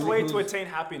second. Deep Best for a way second. to attain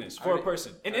happiness for a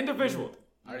person, an individual.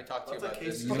 I already talked to you about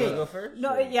this. You Okay. wanna go first?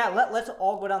 No, yeah. Let's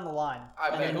all go down the line,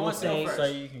 Alright, and man, then who we'll wants to go say. first? So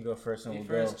you can go first and You we'll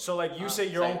go. first? So like you say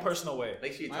your own Same. personal way.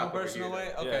 Make sure you My talk own over personal here,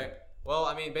 way? though. Okay. Well,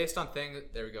 I mean, based on things...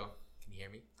 There we go. Can you hear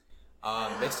me?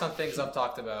 Based on things I've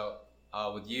talked about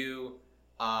with you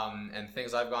and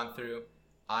things I've gone through,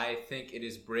 I think it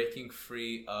is breaking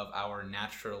free of our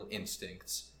natural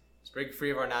instincts. It's breaking free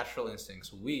of our natural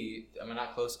instincts. Am I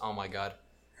not close? Oh my god.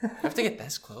 I have to get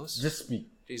this close? Just speak.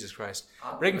 Jesus Christ.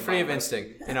 Breaking free of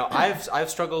instinct. You know, I've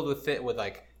struggled with it with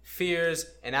like fears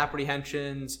and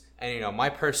apprehensions and, you know, my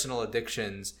personal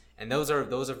addictions. And those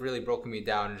have really broken me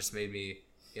down and just made me,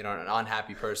 you know, an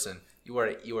unhappy person. You are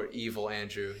evil,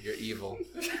 Andrew. You're evil.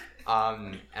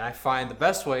 And I find the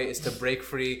best way is to break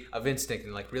free of instinct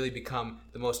and like really become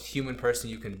the most human person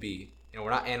you can be. You know, we're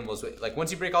not animals. Like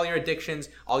once you break all your addictions,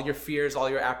 all your fears, all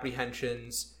your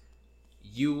apprehensions,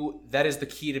 that is the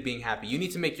key to being happy. You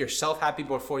need to make yourself happy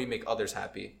before you make others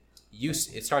happy.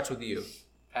 It starts with you.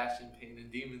 Passion, pain,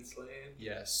 and demon slaying.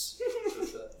 Yes.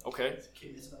 Okay.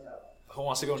 Who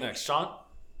wants to go next? Sean?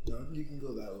 No, you can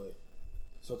go that way.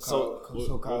 So So, Kyle,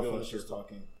 we'll Kyle go finishes first.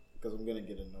 talking because I'm gonna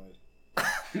get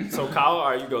annoyed. So Kyle, all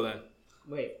right, you go then.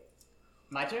 Wait,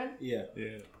 my turn? Yeah.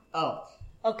 Yeah. Oh,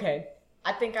 okay.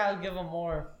 I think I'll give a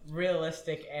more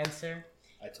realistic answer.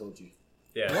 I told you.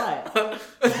 Yeah. What?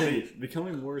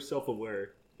 Becoming more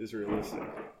self-aware is realistic.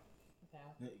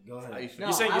 Hey, go How you ahead. feel?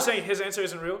 No, You I- saying his answer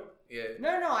isn't real? Yeah. No,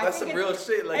 I That's think some real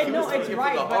shit. Like, no, you're it's looking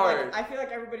right, for the but hard. like, I feel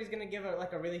like everybody's gonna give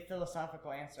a really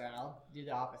philosophical answer, and I'll do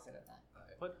the opposite of that.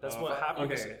 What? That's what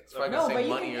happens. okay. It's probably No, gonna but say you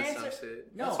money can or some answer-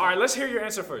 shit. No, All right, let's hear your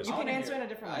answer first. you can wanna answer hear in a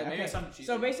different way. maybe Okay. something cheesy.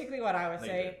 So basically, what I would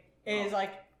say is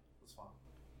like,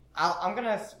 I'm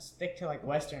gonna stick to like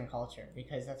Western culture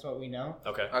because that's what we know.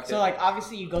 Okay. Okay. So like,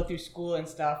 obviously, you go through school and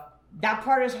stuff. That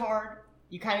part is hard.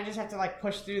 You kind of just have to like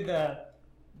push through the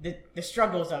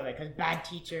struggles of it because bad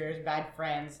teachers, bad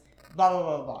friends, blah blah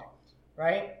blah blah,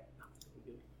 right?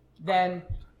 Then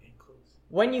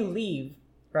when you leave,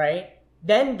 right?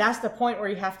 Then that's the point where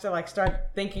you have to like start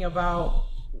thinking about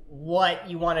what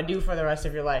you want to do for the rest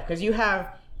of your life because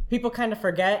people kind of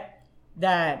forget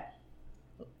that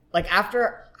like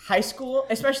after high school,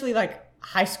 especially like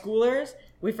high schoolers,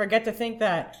 we forget to think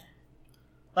that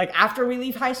like after we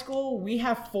leave high school, we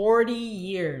have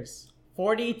 40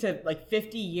 to like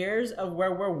 50 years of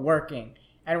where we're working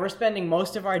and we're spending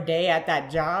most of our day at that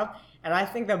job. And I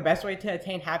think the best way to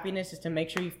attain happiness is to make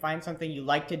sure you find something you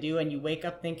like to do and you wake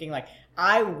up thinking like,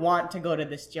 I want to go to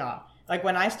this job. Like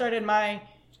when I started my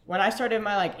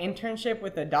like internship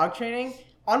with the dog training,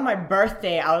 on my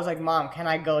birthday, I was like, Mom, can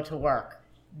I go to work?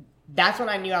 That's when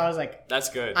I knew I was like, That's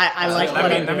good. I like that, what I'm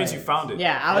that doing. means you found it.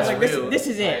 Yeah, I was That's like, real. this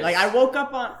is it. Nice. Like I woke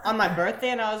up on my birthday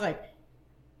and I was like,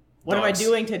 what am I Dogs.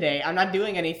 doing today? I'm not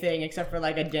doing anything except for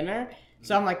like a dinner.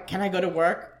 So I'm like, can I go to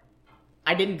work?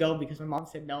 I didn't go because my mom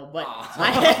said no, but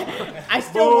I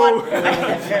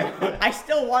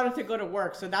still wanted to go to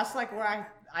work. So that's like where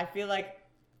I feel like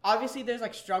obviously there's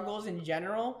like struggles in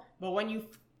general, but when you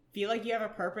feel like you have a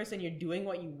purpose and you're doing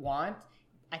what you want,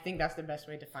 I think that's the best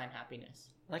way to find happiness.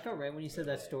 Like how right when you said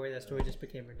that story just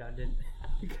became redundant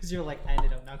because you're like, I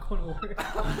ended up not going to work.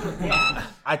 Yeah.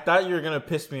 I thought you were gonna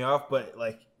piss me off, but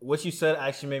like what you said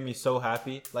actually made me so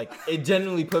happy. Like it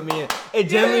genuinely put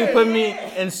me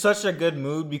in such a good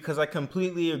mood because I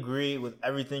completely agree with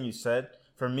everything you said.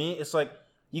 For me, it's like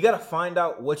you gotta find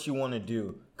out what you want to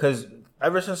do. Cause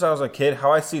ever since I was a kid,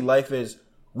 how I see life is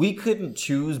we couldn't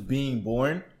choose being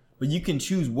born, but you can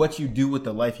choose what you do with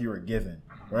the life you were given,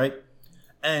 right?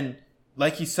 And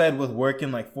like you said, with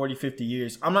working like 40, 50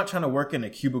 years, I'm not trying to work in a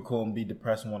cubicle and be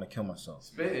depressed and want to kill myself.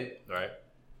 Spit it. Right.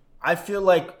 I feel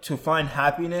like to find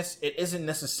happiness, it isn't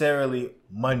necessarily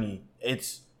money.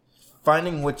 It's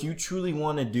finding what you truly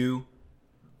want to do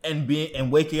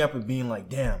and waking up and being like,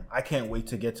 damn, I can't wait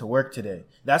to get to work today.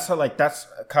 That's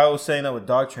Kyle was saying that with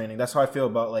dog training. That's how I feel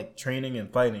about like training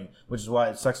and fighting, which is why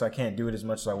it sucks I can't do it as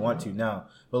much as I want to now.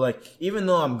 But like, even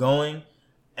though I'm going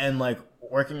and like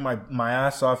working my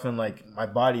ass off and like my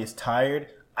body is tired,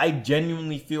 I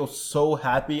genuinely feel so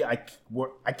happy. I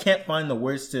can't find the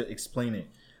words to explain it.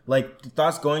 Like the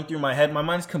thoughts going through my head, my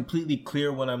mind's completely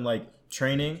clear when I'm like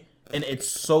training, and it's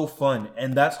so fun.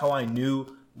 And that's how I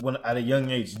knew when at a young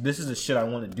age, this is the shit I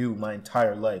want to do my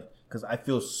entire life because I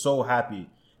feel so happy.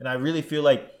 And I really feel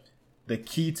like the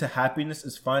key to happiness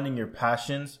is finding your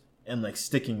passions and like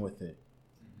sticking with it.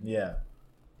 Yeah.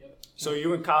 So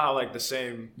you and Kyle have like the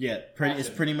same. Yeah, it's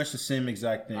pretty much the same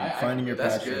exact thing. Finding your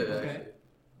that's passion. Good.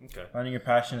 Okay. Finding your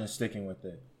passion and sticking with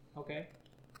it. Okay.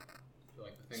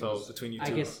 So between you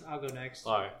two, I guess I'll go next.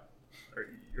 All right.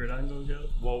 You're not going to go?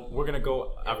 Well, we're gonna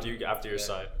go after your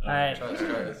side. All right.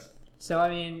 Try. So I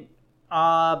mean,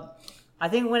 I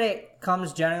think when it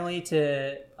comes generally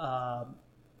to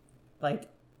like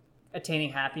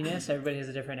attaining happiness, everybody has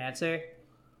a different answer,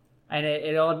 and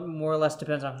it all more or less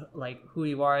depends on like who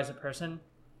you are as a person.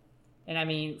 And I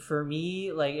mean, for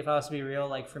me, like if I was to be real,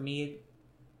 like for me,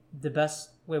 the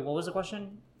best. Wait, what was the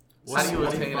question? How do you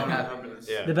attain happiness?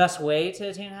 Yeah. The best way to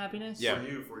attain happiness? Yeah. For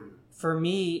you. For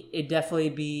me, it'd definitely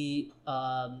be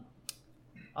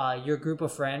your group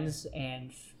of friends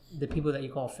and the people that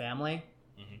you call family.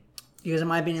 Mm-hmm. Because in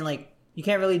my opinion, like you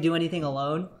can't really do anything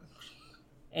alone,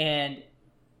 and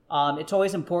it's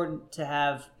always important to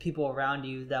have people around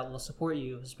you that will support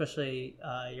you, especially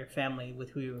your family with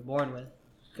who you were born with.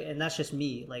 And that's just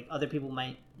me. Like other people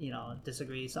might,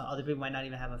 disagree. So other people might not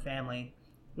even have a family,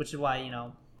 which is why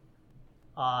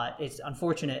it's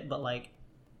unfortunate. But like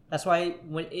that's why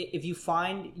if you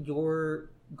find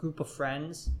your group of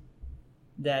friends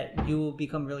that you will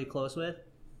become really close with,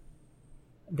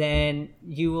 then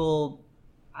you will,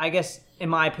 I guess, in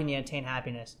my opinion, attain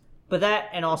happiness. But that,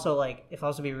 and also like if I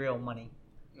was to be real, money.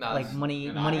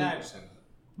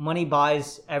 Money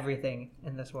buys everything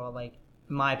in this world. Like.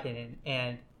 In my opinion.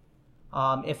 And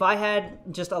if I had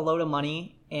just a load of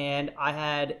money and I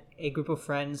had a group of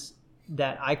friends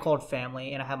that I called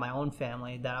family and I had my own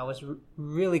family that I was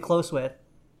really close with,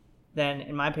 then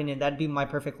in my opinion, that'd be my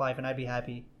perfect life and I'd be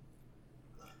happy.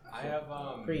 I have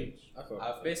Preach.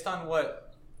 Based on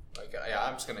what,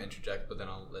 I'm just gonna interject, but then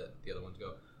I'll let the other ones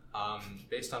go.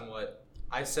 Based on what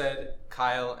I said,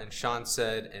 Kyle and Sean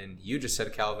said, and you just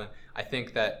said, Calvin, I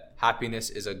think that happiness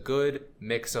is a good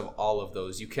mix of all of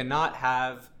those. You cannot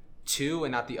have two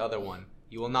and not the other one.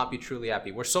 You will not be truly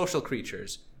happy. We're social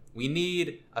creatures. We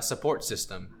need a support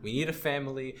system. We need a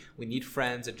family. We need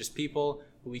friends and just people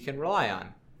who we can rely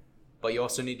on. But you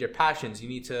also need your passions. You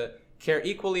need to care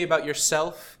equally about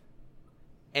yourself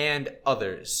and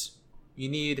others. You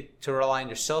need to rely on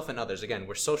yourself and others. Again,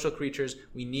 we're social creatures.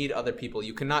 We need other people.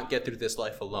 You cannot get through this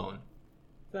life alone.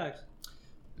 Facts.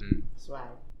 Swag.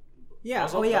 Yeah.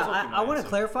 I want to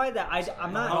clarify that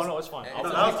I'm not. Oh no, it's fine.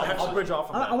 I'll bridge off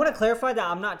of that. I want to clarify that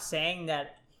I'm not saying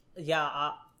that.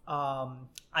 Yeah.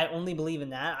 I only believe in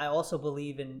that. I also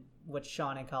believe in what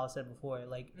Sean and Kyle said before,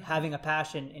 like having a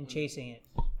passion and chasing it.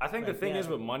 I think the thing is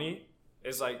with money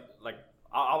is like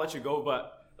I'll let you go,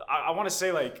 but I want to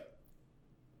say like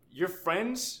your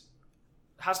friends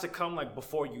has to come like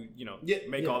before you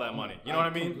make all that money. You know what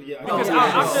I mean? Because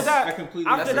after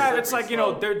that, it's like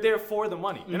they're there for the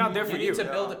money. They're not there for you. You need to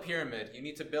build a pyramid. You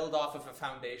need to build off of a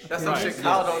foundation. That's some shit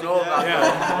Kyle don't know about.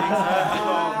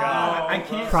 I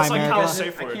can't.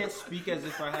 I can't speak as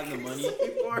if I have the money.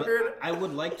 But I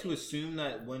would like to assume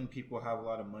that when people have a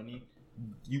lot of money,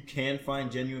 you can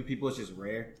find genuine people. It's just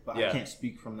rare. But I can't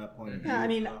speak from that point of view. Yeah, I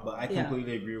mean, but I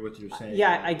completely agree with what you're saying.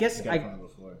 Yeah, I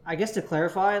guess to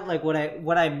clarify, like what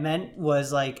I meant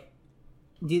was like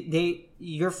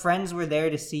your friends were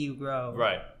there to see you grow,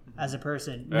 right, as a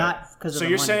person, not because of so the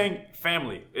you're money. saying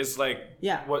family is like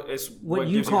what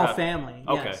you call happy. family.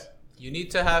 Okay. Yes. You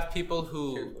need to have people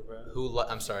who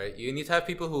I'm sorry. You need to have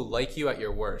people who like you at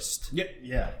your worst.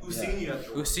 Yeah. Who's seen you at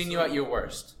your Who's seen you at your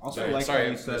worst. Also, Sorry, like sorry,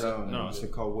 how you said, no. you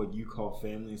should call what you call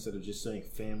family instead of just saying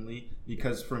family.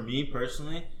 Because for me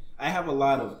personally, I have a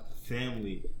lot of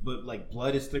family, but like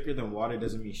blood is thicker than water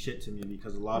doesn't mean shit to me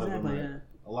because a lot of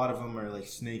them are like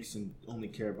snakes and only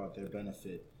care about their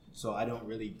benefit. So I don't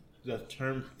really. The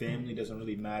term family doesn't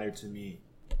really matter to me.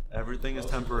 Everything is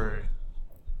temporary.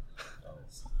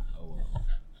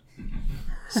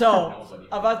 So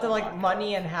about the like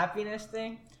money and happiness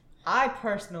thing, I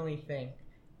personally think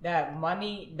that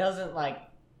money doesn't like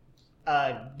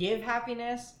give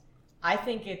happiness. I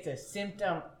think it's a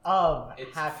symptom of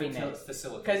happiness.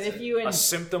 Because if you A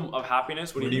symptom of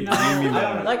happiness? What do you mean? What do you mean by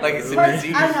that? Like it's a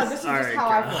disease. I don't know. This is just how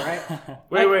I feel, right?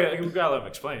 Wait. We gotta let him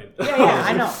explain. Yeah,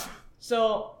 I know.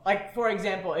 So, like for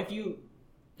example, if you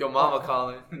Your mama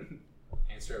calling.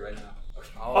 Answer it right now.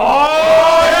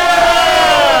 Oh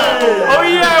yeah! Oh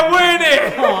yeah,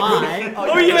 winning!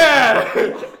 oh, Oh yeah!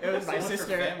 it was my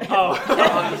sister. Oh.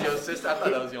 Oh, was your sister? I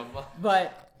thought that was your mom.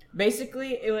 But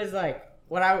basically, it was like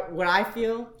what I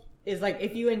feel is like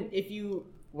if you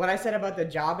what I said about the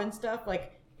job and stuff.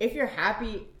 Like if you're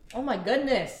happy, oh my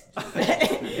goodness,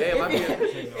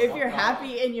 if you're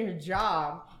happy in your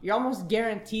job, you're almost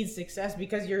guaranteed success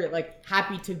because you're like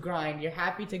happy to grind. You're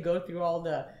happy to go through all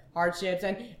the hardships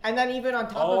and then even on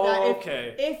top of that,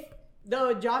 if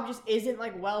the job just isn't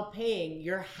like well paying,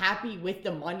 you're happy with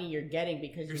the money you're getting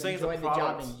because you enjoy the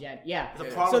job in gen. Yeah.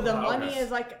 So the money is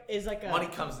like a money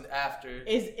comes after.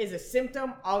 Is a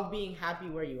symptom of being happy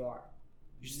where you are.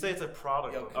 You should say it's a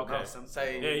product. Okay.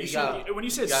 Say, Yeah, you gotta, when you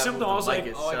said you gotta symptom, I was like,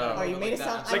 Oh, you made it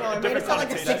sound. Like I know, a it made it sound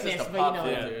like a different sickness, just a but you know. pop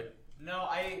Yeah.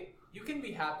 filter. You can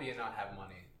be happy and not have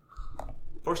money.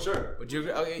 For sure. Would you?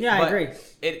 Okay, Yeah, I but agree.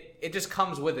 It just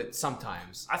comes with it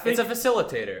sometimes. I think- it's a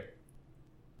facilitator.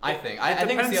 I think. I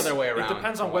think it's the other way around. It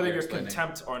depends on from whether what you're explaining.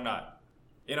 content or not.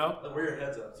 You know? Like where your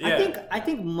head's at. Yeah. I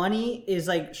think money is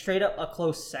like straight up a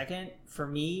close second for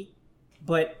me,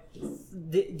 but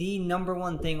the number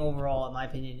one thing overall, in my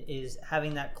opinion, is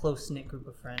having that close knit group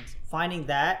of friends. Finding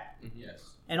that,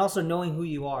 Yes. and also knowing who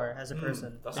you are as a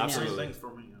person. That's And absolutely Absolutely. things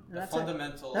for me. That's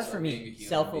Fundamentals. That's for of me. being a human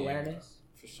Self-awareness.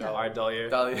 For sure. All right, Dahlia.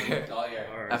 Dahlia.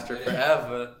 After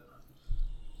forever.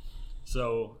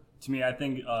 So to me, I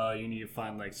think you need to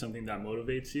find like something that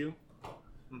motivates you.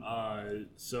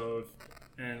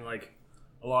 And like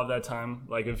a lot of that time,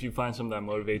 like if you find something that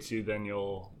motivates you, then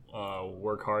you'll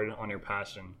work hard on your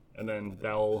passion, and then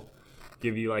that'll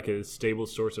give you like a stable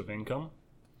source of income.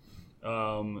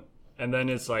 And then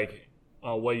it's like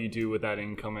what you do with that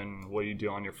income and what you do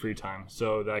on your free time.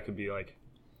 So that could be like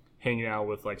hanging out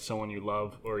with like someone you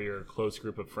love or your close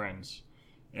group of friends,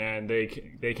 and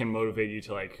they can motivate you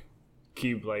to like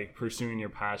keep like pursuing your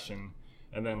passion,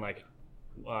 and then like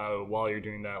while you're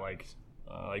doing that, like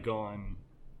go on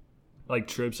like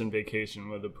trips and vacation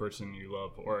with the person you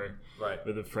love or Right.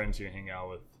 with the friends you hang out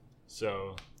with.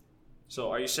 So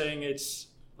So are you saying it's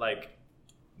like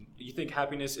you think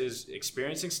happiness is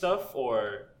experiencing stuff,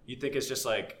 or you think it's just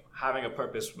like having a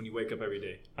purpose when you wake up every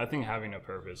day? I think having a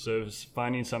purpose, so it's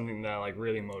finding something that like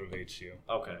really motivates you.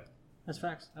 Okay. That's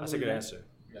facts. I That's a believe good that. answer.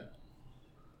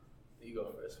 You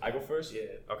go first. I go first? Yeah.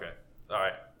 Okay. All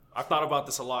right. I've thought about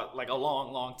this a lot, like a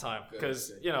long, long time,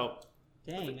 because you know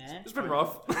Dang, man. it's been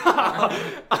rough.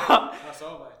 That's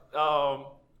all right.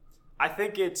 I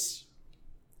think it's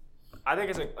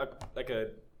a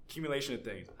accumulation of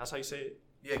things. That's how you say it.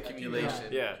 Yeah, accumulation.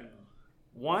 Yeah.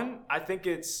 One, I think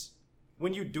it's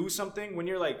when you do something, when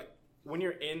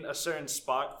you're in a certain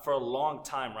spot for a long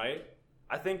time, right?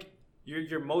 I think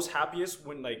you're most happiest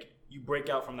when like you break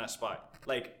out from that spot.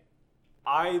 Like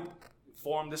I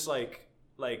formed this like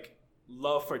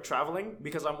love for traveling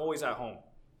because I'm always at home.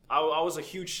 I was a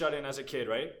huge shut-in as a kid,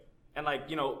 right? And like,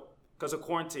 you know, because of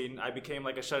quarantine, I became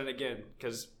like a shut-in again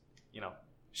because, you know,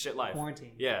 shit life.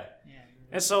 Quarantine. Yeah. Yeah.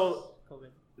 And so COVID.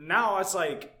 now it's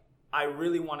like I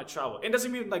really want to travel. It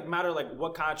doesn't even like matter like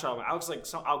what kind of travel.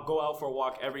 I'll go out for a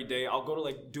walk every day. I'll go to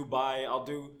like Dubai. I'll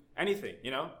do anything,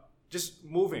 you know, just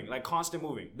moving, like constant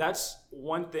moving. That's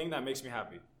one thing that makes me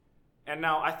happy. And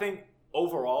now I think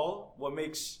overall,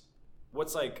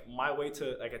 what's like my way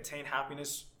to like attain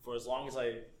happiness for as long as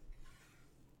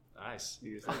nice.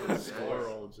 It's like a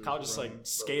squirrel just Kyle just like running.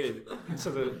 skated to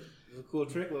the. It's a cool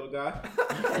trick, little guy.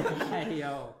 Hey,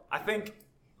 yo. I think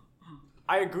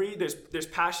I agree. There's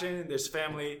passion, there's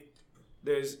family,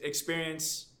 there's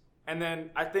experience, and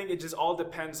then I think it just all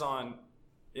depends on,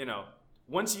 you know,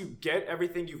 once you get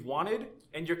everything you've wanted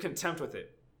and you're content with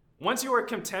it. Once you are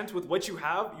content with what you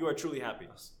have, you are truly happy.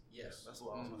 Yes. That's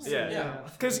what I was gonna say. Yeah.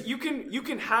 Because you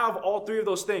can have all three of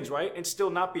those things, right, and still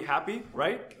not be happy,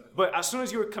 right? But as soon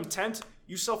as you're content,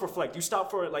 you self-reflect. You stop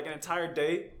for like an entire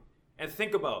day and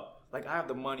think about, like, I have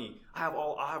the money, I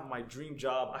have my dream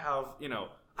job, I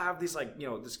have this, like,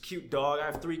 this cute dog, I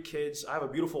have 3 kids, I have a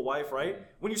beautiful wife, right?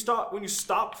 When you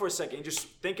stop for a second and just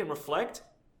think and reflect,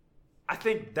 I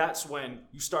think that's when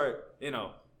you start,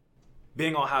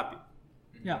 being all happy.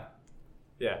 Yeah.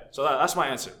 Yeah. So that's my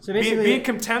answer. So basically, being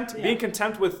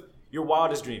content with your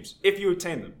wildest dreams, if you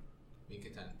attain them. Being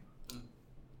content.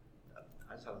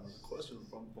 I just have another question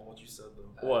from what you said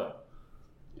though. What?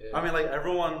 I mean, like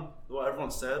what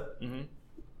everyone said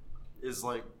is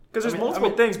like. Because there's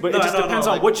multiple things, but it just depends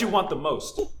on what you want the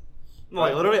most. No,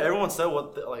 like literally everyone said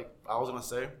what I was gonna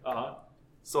say.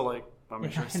 So like, I mean,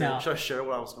 should I share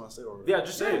what I was gonna say? Or Yeah,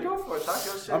 just say it. Go for it. Talk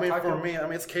your shit. I mean, for me,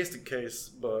 it's case to case,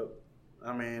 but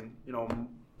I mean,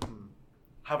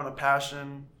 having a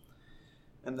passion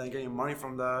and then getting money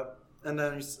from that, and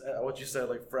then what you said,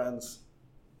 like friends.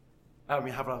 I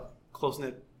mean, having a close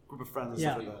knit group of friends and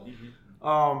stuff like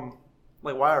that.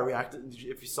 Like why I reacted,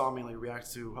 if you saw me like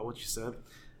react to what you said,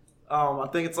 I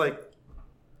think it's like,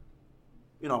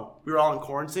 we were all in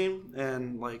quarantine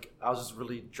and like I was just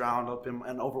really drowned up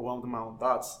and overwhelmed in my own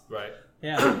thoughts. Right.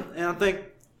 Yeah. And I think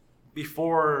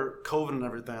before COVID and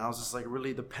everything, I was just like a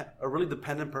really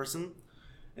dependent person,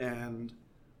 and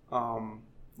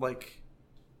like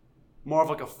more of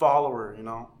like a follower.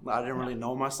 I didn't really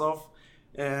know myself,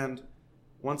 and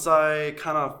once I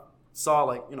kind of saw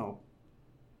like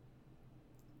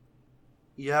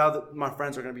my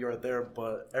friends are gonna be right there,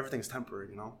 but everything's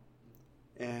temporary,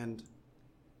 and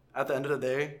at the end of the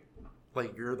day,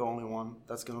 like you're the only one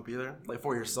that's gonna be there, like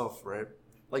for yourself, right?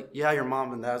 Like your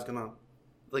mom and dad's gonna,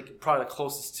 like, probably the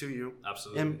closest to you.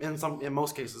 Absolutely. In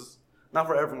most cases, not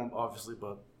for everyone, obviously,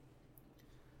 but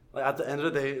like at the end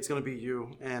of the day, it's gonna be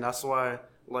you, and that's why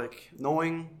like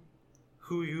knowing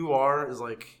who you are is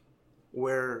like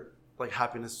where like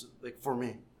happiness, like for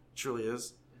me, truly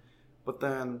is. But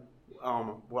then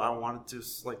what I wanted to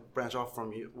like branch off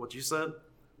from what you said,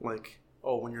 like,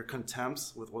 when you're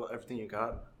content with everything you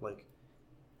got, like,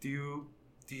 do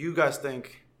you guys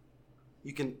think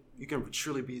you can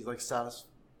truly be like satisfied?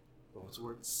 What's the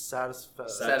word? Satisfied.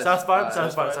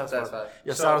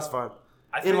 Yeah, satisfied.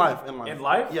 In life. In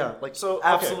life? Yeah, like so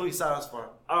absolutely satisfied.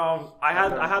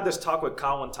 I had this talk with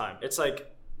Kyle one time. It's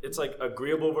like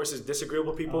agreeable versus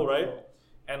disagreeable people, right?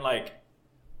 And like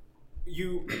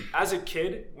you as a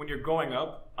kid when you're growing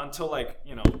up until like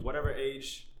whatever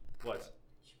age, what?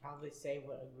 You should probably say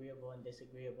what agreeable and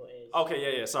disagreeable is.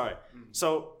 Okay, yeah, sorry.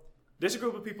 So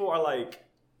disagreeable people are like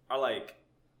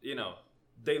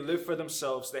they live for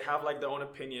themselves. They have like their own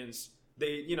opinions.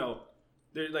 They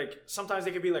they're like sometimes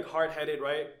they can be like hard-headed,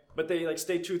 right? But they like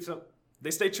stay true to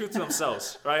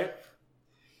themselves, right?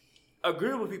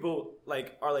 Agreeable people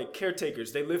like are like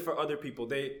caretakers. They live for other people.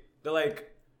 They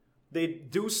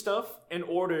do stuff in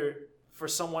order for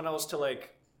someone else to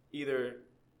like either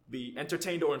be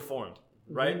entertained or informed,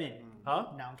 right? Women. Huh?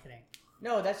 No, I'm kidding.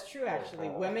 No, that's true. Actually,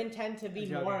 women tend to be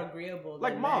more agreeable.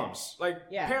 Like than moms, men.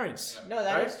 like parents. No,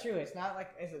 that is right? true. It's not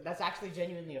like that's actually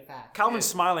genuinely a fact. Calvin's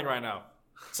smiling right now.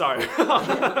 Sorry.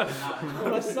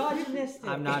 Misogynistic.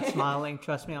 I'm not smiling.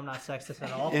 Trust me, I'm not sexist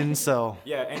at all. Incel.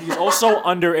 Yeah, and he's also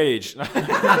underage.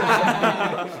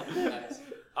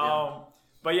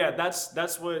 But yeah,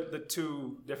 that's what the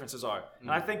two differences are.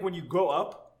 And I think when you grow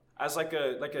up as like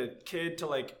a kid to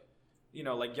like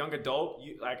young adult,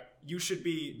 you should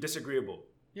be disagreeable.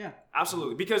 Yeah.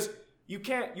 Absolutely, because you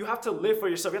have to live for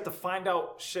yourself. You have to find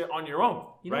out shit on your own.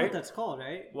 You know right? what that's called,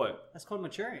 right? What? That's called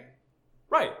maturing.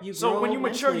 Right. You So grow when you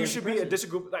mature, mentally you as a should be a person.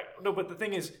 disagreeable. No, but the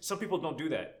thing is, some people don't do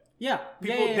that. Yeah.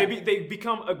 People they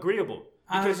become agreeable.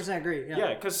 I 100% agree. Yeah.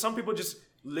 Yeah, because some people just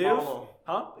live,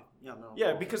 huh? Yeah, no.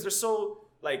 Yeah, because they're so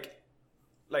like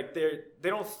they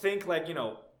don't think like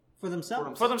For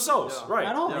themselves. for themselves, Yeah. right?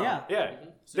 At all, yeah. Yeah,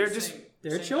 So they're you're just. saying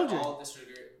they're that children.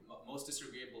 Most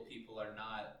disagreeable people are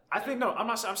not. I think no. I'm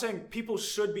not. I'm saying people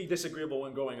should be disagreeable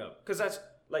when growing up because that's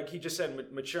like he just said,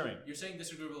 maturing. You're saying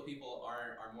disagreeable people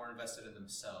are more invested in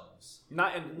themselves.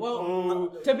 Not in.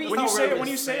 To be when you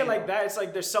really say it like that, it's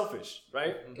like they're selfish,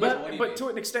 right? What do you But mean? to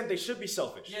an extent, they should be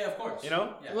selfish. Yeah, of course.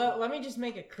 Yeah. Let me just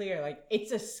make it clear. Like,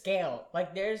 it's a scale.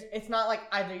 Like, it's not like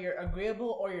either you're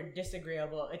agreeable or you're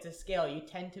disagreeable. It's a scale. You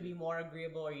tend to be more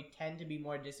agreeable or you tend to be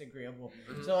more disagreeable.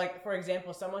 So, like, for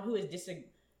example, someone who is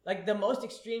like, the most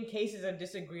extreme cases of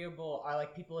disagreeable are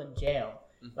like people in jail.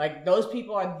 Like, those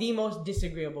people are the most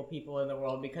disagreeable people in the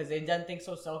world because they've done things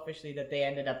so selfishly that they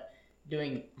ended up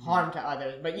doing harm to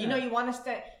others. But you want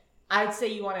to I'd say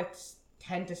you want to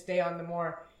tend to stay on the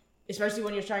more especially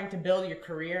when you're trying to build your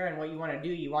career and what you want to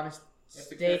do, you want to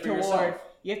stay care for yourself.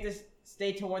 you have to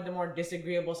stay toward the more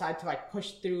disagreeable side to like push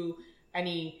through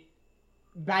any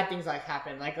bad things like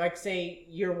happen. Like say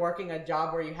you're working a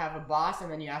job where you have a boss and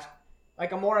then you ask,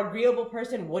 like a more agreeable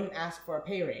person wouldn't ask for a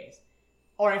pay raise.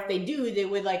 Or if they do, they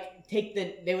would like take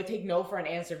no for an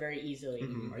answer very easily.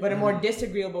 But a more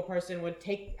disagreeable person would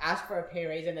ask for a pay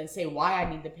raise and then say why I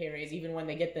need the pay raise even when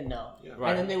they get the no. Yeah.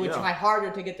 And then they would try harder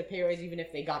to get the pay raise even if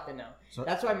they got the no. So-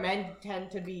 That's why men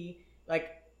tend to be like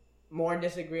more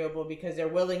disagreeable because they're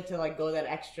willing to like go that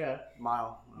extra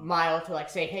mile to like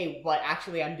say, hey, but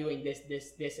actually I'm doing this,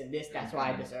 and this. That's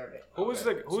why I deserve it. Who's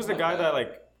the guy that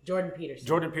like Jordan Peterson.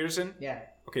 Jordan Peterson? Yeah.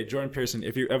 Okay, Jordan Peterson.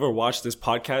 If you ever watch this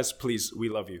podcast, please, we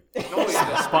love you. No,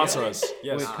 yeah. Sponsor us.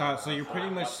 Yes. Wait, Kyle, so you're pretty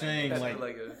much saying like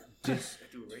a just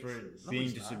for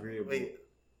being disagreeable, wait.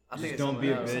 I think just it's don't be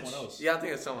a someone bitch else. Yeah, I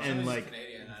think it's someone and else. like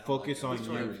focus on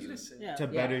you Yeah. to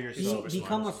better yourself.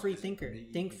 Become a free thinker.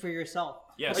 Think for yourself.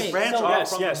 Yes. Okay, branch so-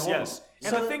 off. Yes.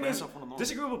 And So- the thing is, Branch off from the norm.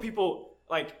 disagreeable people,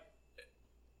 like,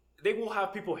 they will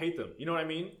have people hate them. You know what I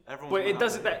mean? Everyone's But gonna it have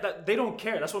doesn't. that. That they don't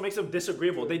care. That's what makes them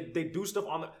disagreeable. They do stuff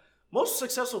on the. Most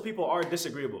successful people are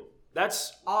disagreeable.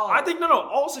 That's. I think no.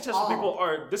 All successful people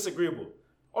are disagreeable,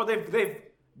 or they've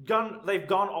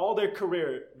gone all their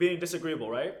career being disagreeable,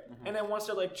 right? And then once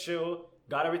they're like chill,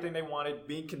 got everything they wanted,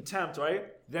 being contempt, right?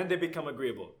 Then they become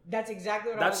agreeable. That's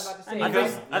exactly what I was That's. about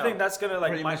to say. I think that's gonna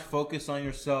like Pretty much focus on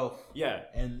yourself yeah.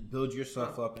 and build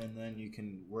yourself up, and then you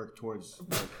can work towards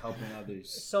like, helping others.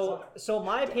 So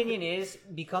my opinion is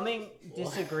becoming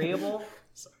disagreeable.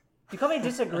 Becoming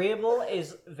disagreeable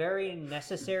is very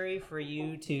necessary for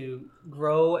you to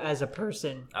grow as a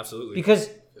person. Absolutely. Because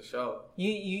For sure.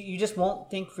 you just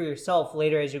won't think for yourself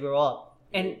later as you grow up.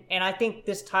 And I think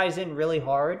this ties in really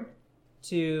hard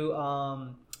to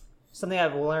something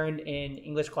I've learned in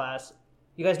English class.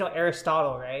 You guys know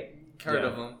Aristotle, right? Heard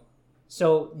of him.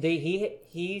 So he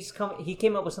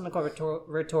came up with something called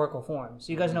rhetorical forms.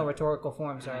 You guys know what rhetorical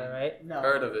forms are, right? No.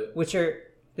 Heard of it. Which are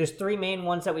there's three main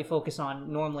ones that we focus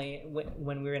on normally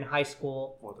when we were in high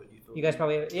school. You guys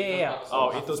probably yeah.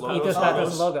 Oh, ethos, Ethos, pathos,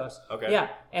 and logos. Okay. Yeah,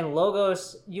 and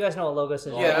logos. You guys know what logos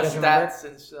is? right? Yeah, You that's guys remember? stats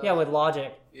and stuff. Yeah, with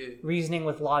logic, Yeah. reasoning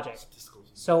with logic.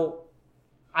 So,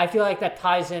 I feel like that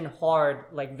ties in hard,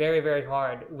 like very, very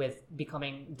hard, with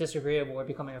becoming disagreeable or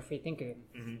becoming a free thinker.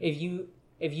 If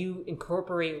you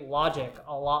incorporate logic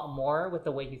a lot more with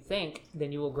the way you think,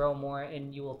 then you will grow more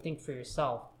and you will think for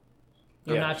yourself.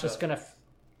 You're Yeah, not just gonna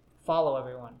follow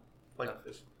everyone.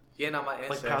 Yeah, no, my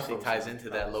answer actually ties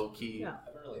into that low key. Yeah. I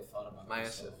haven't really thought about My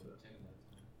myself. answer.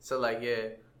 So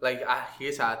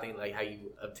here's how I think like how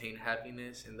you obtain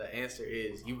happiness, and the answer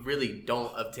is you really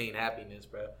don't obtain happiness,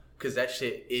 bro, because that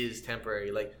shit is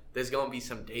temporary. Like there's gonna be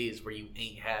some days where you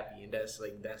ain't happy, and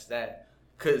that's that.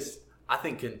 Because I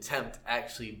think contempt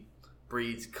actually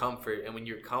breeds comfort, and when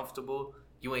you're comfortable,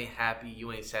 you ain't happy,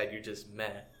 you ain't sad, you're just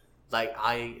mad. Like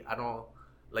I don't.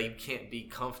 Like you can't be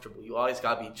comfortable. You always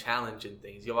gotta be challenging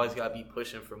things. You always gotta be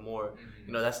pushing for more.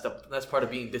 You know that's part of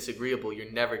being disagreeable.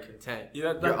 You're never content.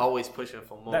 Yeah, you're always pushing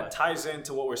for more. That ties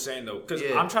into what we're saying though, because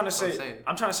Yeah, I'm trying to that's what say,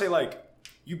 I'm saying. like,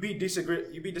 you be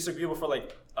disagreeable for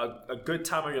like a good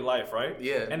time of your life, right?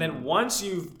 Yeah. And then once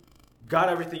you've got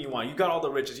everything you want, you got all the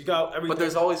riches, you got everything. But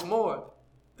there's always more.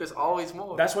 There's always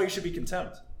more. That's why you should be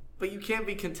content. But you can't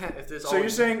be content if there's. So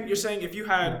always you're saying if you've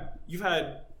had you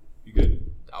good.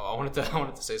 I wanted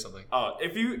to say something.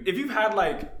 If you've had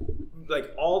like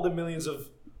all the millions of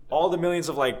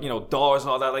like dollars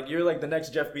and all that, like you're like the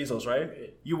next Jeff Bezos,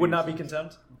 right? You would not be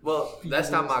content. Well,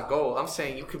 that's not my goal. I'm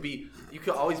saying you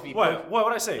could always be. What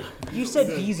would I say? You said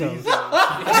Bezos.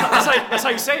 That's how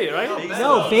you say it, right?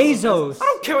 No, Bezos. I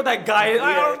don't care what that guy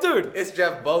is. Dude. It's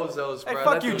Jeff Bezos, bro. Hey, fuck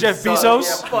That you, dude Jeff sucks. Bezos.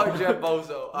 Yeah, fuck Jeff Bezos.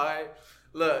 All right.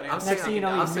 Look, I'm Next saying. thing you know,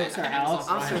 I'm he saying. rips our house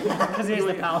I'm saying. because he has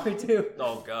the power too.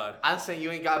 Oh God. I'm saying you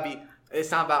ain't gotta be.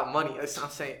 It's not about money. I'm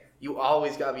saying you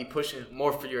always gotta be pushing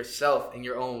more for yourself and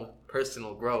your own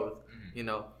personal growth. You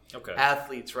know, Okay.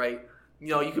 athletes, right? You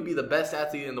know, you could be the best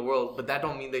athlete in the world, but that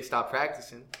don't mean they stop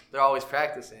practicing. They're always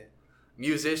practicing.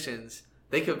 Musicians,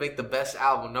 they could make the best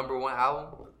album, number one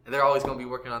album, and they're always gonna be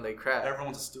working on their craft.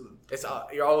 Everyone's a student. It's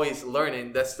you're always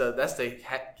learning. That's the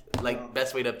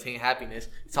best way to obtain happiness.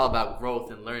 It's all about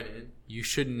growth and learning. You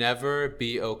should never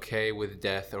be okay with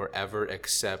death or ever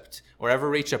accept or ever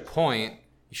reach a point.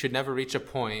 You should never reach a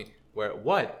point where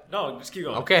what? No, just keep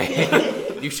going. Okay.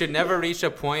 You should never reach a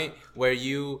point where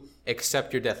you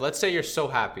accept your death. Let's say you're so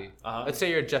happy. Let's say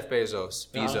you're Jeff Bezos.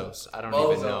 I don't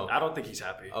even know. I don't think he's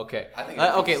happy. Okay. I think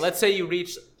Okay, let's say you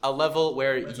reach a level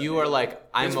where you are like,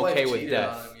 I'm His wife okay with cheated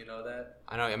death. on him, you know that?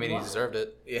 I know. I mean, he deserved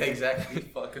it. Yeah, exactly.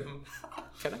 Fuck him.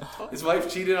 Can I talk? His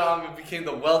wife cheated on him and became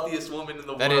the wealthiest woman in the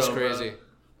world. That is crazy. Bro.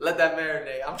 Let that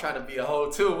marinate. I'm trying to be a hoe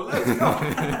too. Let's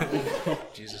go.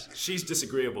 Jesus. She's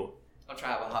disagreeable. I'm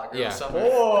trying to have a hot girl Yeah. summer.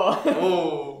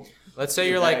 Oh. Let's say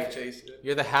you're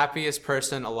the happiest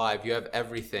person alive. You have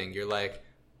everything. You're like,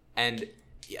 and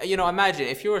you know, imagine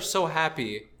if you were so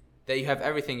happy that you have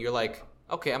everything. You're like,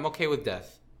 okay, I'm okay with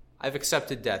death. I've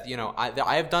accepted death. You know,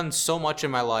 I have done so much in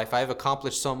my life. I've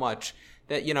accomplished so much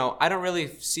that, you know, I don't really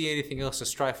see anything else to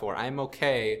strive for. I'm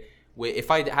okay with, if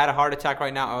I had a heart attack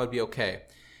right now, I would be okay.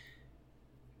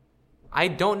 I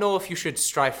don't know if you should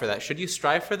strive for that. Should you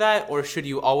strive for that, or should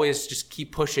you always just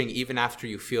keep pushing even after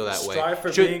you feel that way? Strive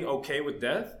for being okay with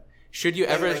death? Should you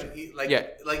ever...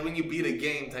 Like when you beat a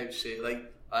game type shit.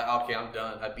 Like, okay, I'm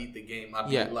done. I beat the game. I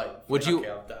beat life. Would you? Okay,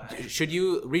 I'll die. Should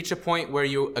you reach a point where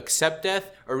you accept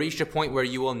death, or reach a point where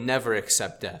you will never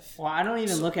accept death? Well, I don't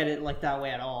even look at it like that way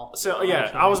at all. So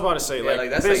yeah, I was about to say Yeah, like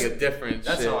that's like a different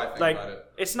That's shit. how I think like about it.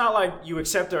 it's not like you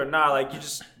accept it or not. Like you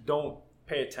just don't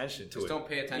pay attention to Just it. don't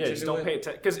pay attention Yeah, just to don't it. pay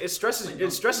attention because it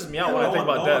stresses me out when I think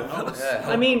about death. Yeah.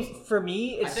 I mean, for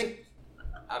me, I it's think...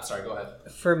 I'm sorry, go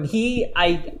ahead. for me,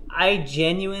 I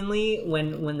genuinely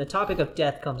when the topic of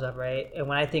death comes up, right, and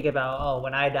when I think about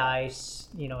when I die,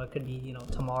 you know, it could be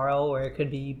tomorrow or it could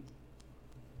be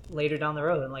later down the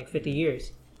road in like 50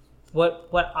 years.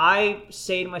 What I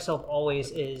say to myself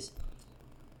always is,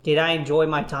 did I enjoy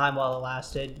my time while it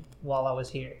lasted, while I was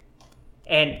here?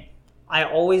 And I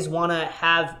always want to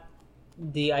have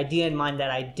the idea in mind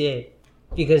that I did,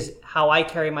 because how I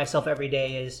carry myself every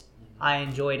day is I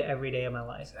enjoyed every day of my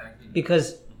life. Exactly.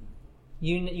 Because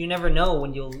you never know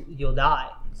when you'll die.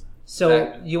 So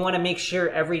Exactly. you want to make sure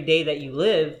every day that you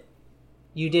live,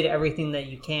 you did everything that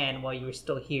you can while you were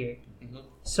still here.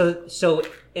 Mm-hmm. So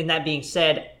in that being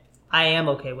said, I am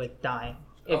okay with dying.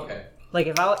 Okay. Like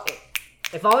if I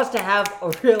was to have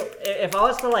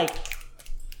like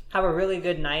have a really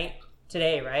good night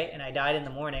today, right, and I died in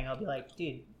the morning, I'll be like,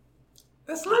 dude,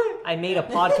 That's lit. I made a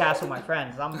podcast with my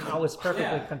friends. I was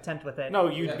perfectly content with it. No,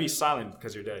 you'd be silent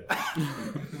because you're dead.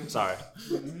 Sorry.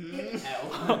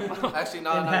 Actually,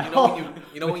 no.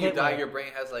 You know when you die, your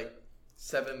brain has like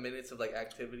 7 minutes of like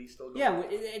activity still going. Yeah, Like,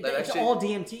 that it's shit- all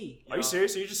DMT. Are you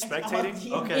serious? Are you just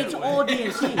spectating? Okay. It's all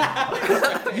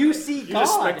DMT. You see You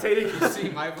just God. spectating? See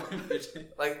my...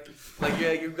 Like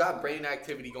yeah, you got brain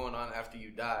activity going on after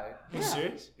you die. Are you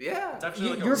serious? Yeah.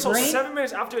 Your So brain. 7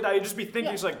 minutes after you die, you just be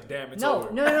thinking, it's like, damn, it's No,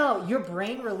 over. no. Your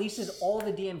brain releases all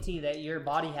the DMT that your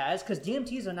body has because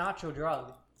DMT is a natural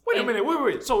drug. Wait a minute,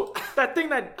 wait. So that thing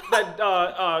that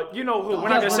you know who? We're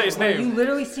not gonna say his When name. You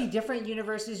literally see different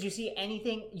universes. You see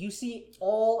anything. You see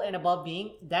all and above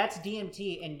being. That's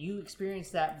DMT, and you experience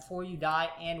that before you die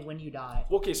and when you die.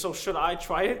 Okay, so should I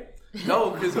try it?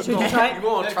 No, because Should you try it?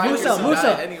 won't try this and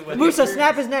die anyway. Musa,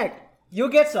 snap his neck. You'll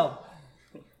get some.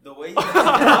 The way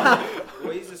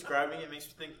he's describing it makes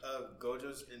me think of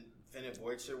Gojo's Infinite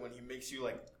Voyager when he makes you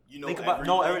like Think about-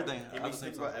 know everything. He makes you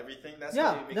think about everything. That's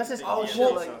Yeah, what he makes that's you just. think oh, the shit,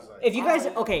 end like- sounds like. If you guys,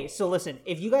 okay, so listen,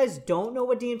 if you guys don't know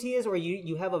what DMT is, or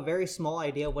you have a very small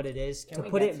idea what it is, to we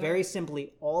put get it some? very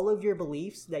simply, all of your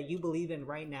beliefs that you believe in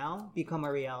right now become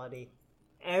a reality.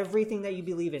 Everything that you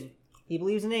believe in. He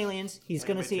believes in aliens, he's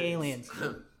gonna see aliens.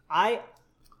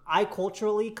 I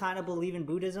culturally kind of believe in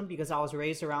Buddhism because I was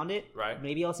raised around it. Right.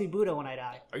 Maybe I'll see Buddha when I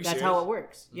die. Are you That's serious? how it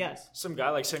works. Yes. Some guy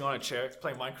like sitting on a chair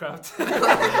playing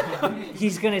Minecraft.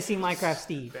 He's gonna see Minecraft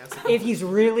Steve if he's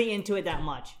really into it that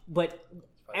much. But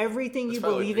everything you That's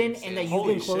probably believe in what and that dreams you've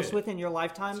been Holy close shit. with in your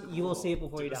lifetime, you will see it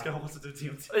before you This guy die. wants to do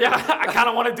DMT. Yeah, I kind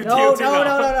of want to do No, DMT no,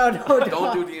 now. no.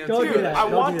 Don't do DMT. Don't do Dude, that. I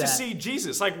Don't want do to that. see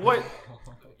Jesus. Like, what?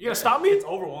 You gonna stop me? It's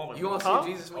overwhelming. You want to Huh?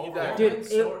 see Jesus when you die? Dude,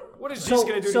 What is Jesus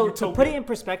gonna do so to to Utopia? put it in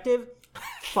perspective,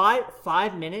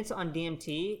 5 minutes on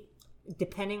DMT,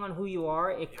 depending on who you are,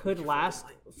 it could last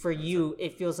for you.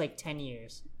 It feels like 10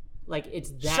 years. Like it's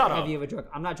that Shut up. heavy of a drug.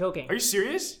 I'm not joking. Are you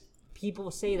serious?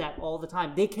 People say that all the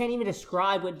time. They can't even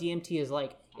describe what DMT is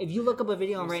like. If you look up a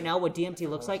video on right now what DMT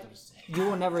looks like, you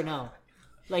will never know.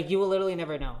 Like you will literally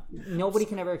never know. Nobody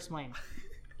can ever explain.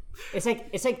 It's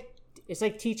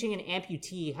like teaching an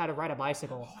amputee how to ride a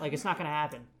bicycle. Like it's not gonna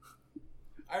happen.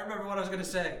 I remember what I was gonna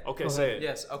say. Okay, say it.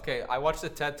 Yes, okay. I watched a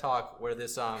TED Talk where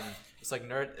this it's like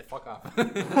nerd fuck off.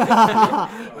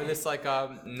 Where this like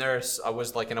nurse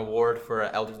was like an award for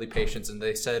elderly patients, and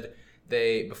they said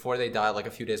before they died, like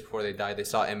a few days before they died, they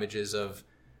saw images of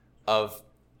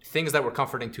things that were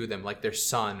comforting to them, like their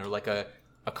son or like a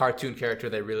cartoon character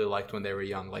they really liked when they were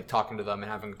young, like talking to them and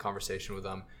having a conversation with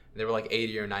them. and they were like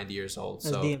 80 or 90 years old. That's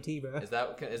So DMT, bro. is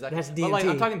that That's But like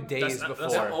I'm DMT. talking days That's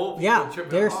before. Old people Yeah,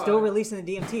 tripping they're hard. still releasing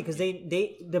the DMT because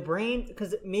the brain,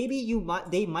 because maybe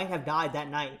they might have died that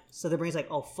night, so the brain's like,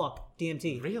 oh fuck,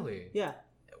 DMT. Really? Yeah.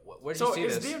 Where did So you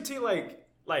see is this? DMT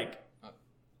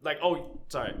like oh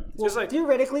sorry. Well, It's like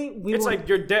theoretically, it's like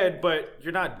you're dead, but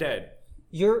you're not dead.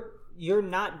 you're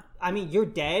not. I mean, you're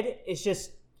dead. It's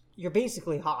just you're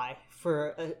basically high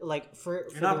for for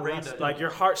not the brain rest dead. of- Like your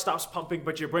heart stops pumping,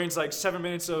 but your brain's like 7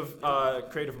 minutes of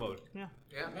creative mode. yeah.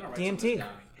 Yeah. DMT.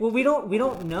 Well, we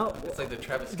don't know. It's like the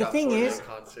Travis The Scott thing Fortnite is-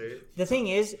 concert. The thing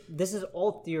is, this is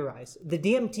all theorized. The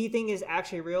DMT thing is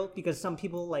actually real because some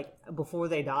people, like, before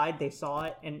they died, they saw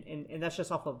it, and that's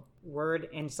just off of word.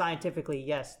 And scientifically,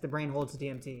 yes, the brain holds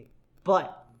DMT,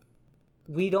 but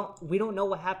we don't know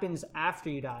what happens after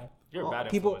you die. You're a bad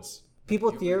people influence.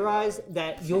 people theorize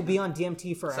that you'll be on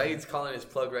DMT forever. Saeed's calling his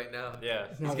plug right now. Yeah.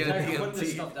 He's gonna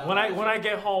DMT. When I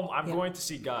get home, I'm going to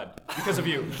see God because of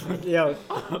you. Yo,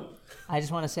 I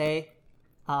just want to say,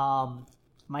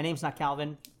 my name's not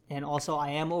Calvin, and also I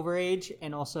am overage,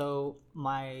 and also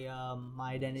my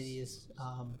my identity is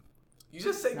You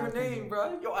just say your name,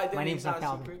 bro. Your identity my name's is not not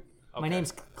Calvin. secret. My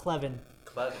name's Clevin.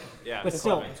 Clever. Yeah. But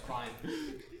still, Klein.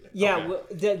 yeah.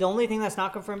 Okay. The only thing that's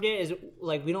not confirmed yet is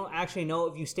like we don't actually know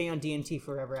if you stay on DMT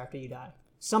forever after you die.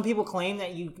 Some people claim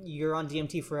that you're on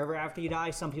DMT forever after you die.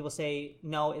 Some people say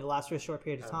no, it lasts for a short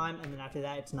period of time, and then after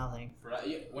that, it's nothing.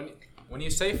 When you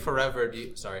say forever,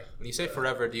 when you say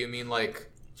forever, do you mean like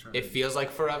it feels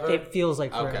like forever? It feels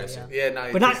like forever, Okay, so- yeah. Yeah,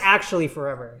 no. But not actually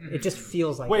forever. It just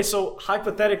feels like. Wait, it. so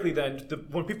hypothetically, then,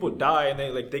 when people die and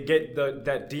they get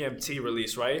that DMT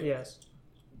release, right? Yes.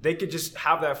 They could just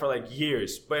have that for like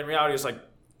years, but in reality, it's like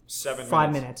 7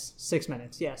 5 minutes, 6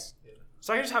 minutes. Yes.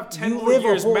 So I can just have 10 You more live a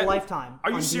years. whole lifetime. Are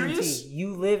you on serious? DMT.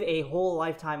 You live a whole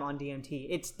lifetime on DMT.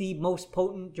 It's the most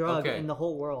potent drug Okay. in the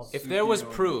whole world. If there was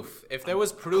proof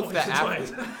that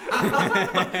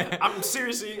after, I'm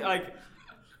seriously like,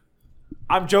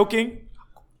 I'm joking.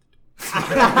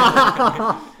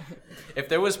 if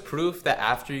there was proof that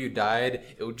after you died,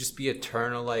 it would just be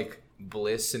eternal like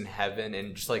bliss in heaven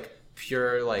and just like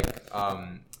pure like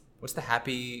what's the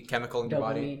happy chemical in your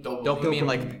body? Dopamine. Dopamine,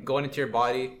 like going into your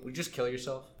body. Would you just kill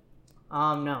yourself?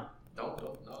 No.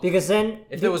 No. Because then,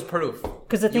 If there was proof,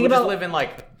 because the you thing would about just live in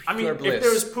like I mean, pure bliss. if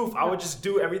there was proof, I would just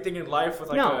do everything in life with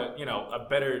like No. a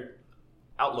better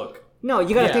outlook. no,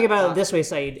 you got to Yeah, think about it this way,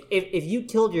 Saeed. If you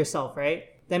killed yourself, right?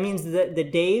 That means that the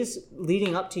days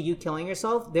leading up to you killing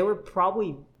yourself, they were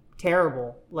probably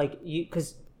terrible. Like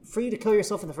because for you to kill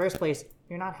yourself in the first place,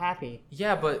 you're not happy.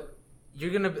 Yeah, but you're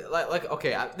gonna be like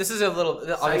okay. This is a little.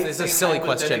 Obviously, it's a silly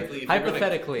question.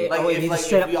 Hypothetically, Oh, wait, you just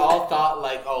straight if up- we all thought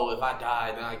like, oh, if I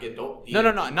die, then I get dope. no,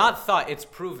 not thought. It's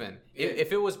proven.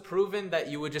 If it was proven that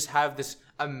you would just have this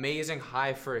amazing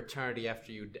high for eternity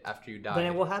after you die, Then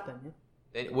it will happen. Yeah.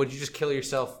 then would you just kill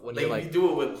yourself when Like, you're if you like?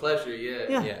 do it with pleasure,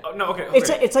 yeah. Yeah. Oh, no, okay. It's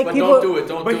like But people. don't do it.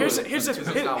 Don't But do here's it. here's because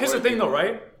it's not the worth thing it. though,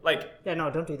 right? Like Yeah, no,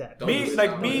 don't do that. Don't do me, it.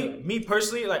 like Don't me, do it. me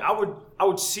personally, like I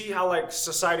would see how like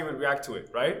society would react to it,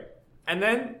 right? And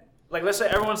then like let's say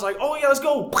everyone's like, oh yeah, let's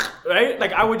go, right?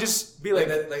 Like I would just be like,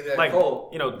 Like Cole.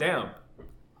 you know, damn,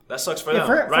 that sucks for Yeah,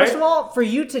 them, right? First of all, for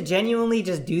you to genuinely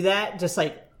just do that, just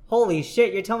like, holy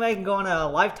shit, you're telling me I can go on a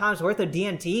lifetime's worth of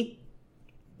DMT?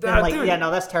 Then, like, dude. yeah,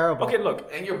 no, that's terrible. Okay, look,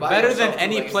 And you're by Better yourself, than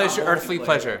any like, it's not pleasure, earthly multiplayer.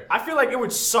 pleasure. I feel like it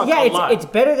would suck Yeah, a lot. it's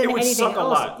better than it would anything suck a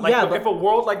else. lot. Like Yeah, but- if a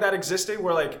world like that existed,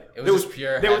 where like It was there just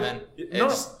pure there heaven.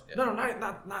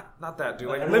 Not that, dude.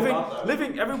 Like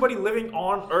living, everybody living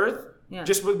on Earth Yeah.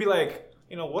 just would be like,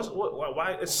 you know,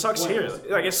 why it sucks here?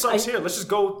 Like it sucks here. Let's just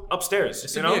go upstairs.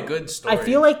 This You would know, be a good story. I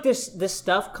feel like this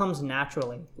stuff comes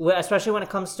naturally, especially when it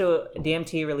comes to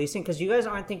DMT releasing, because you guys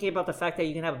aren't thinking about the fact that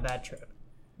you can have a bad trip.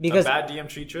 a Because bad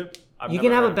DMT trip. I've you never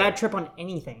can have heard a of bad that. trip on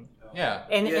anything. Yeah.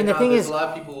 And Yeah, and the nah, thing there's is, a lot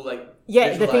of people like.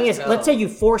 yeah, the thing is, visualize let's say hell. you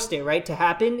forced it, right, to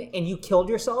happen, and you killed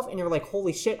yourself, and you're like,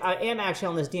 holy shit, I am actually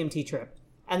on this DMT trip.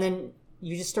 And then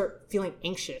you just start feeling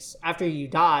anxious after you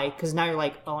die, because now you're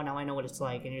like, oh, now I know what it's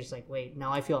like. And you're just like, wait,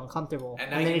 now I feel uncomfortable. And,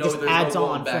 And, now then you it know just there's adds no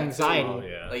going on for back, too. anxiety. Oh,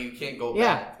 yeah. Like you can't go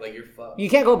Yeah. back. Like you're fucked. You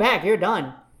can't go back. You're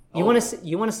done. You Oh.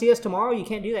 want to see us tomorrow? You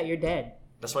can't do that. You're dead.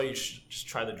 That's why you should just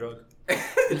try the drug.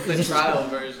 the trial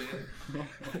version.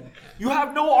 You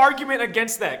have no argument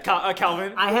against that,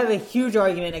 Calvin. I have a huge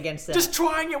argument against that. Just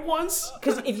trying it once.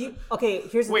 Because if you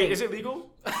here's the Wait, thing. is it legal?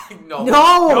 No.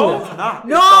 No,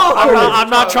 no. I'm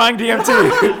not trying DMT.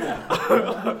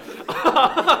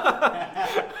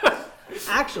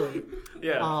 Actually,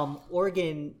 Yeah.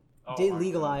 Oregon did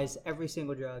legalize every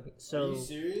single drug. So Are you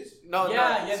serious? No, Yeah,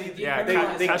 no. yeah, See, they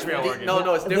decriminalized catch me at Oregon.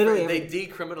 No, it's Literally different. They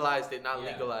decriminalized it, not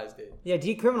Yeah. legalized it. yeah,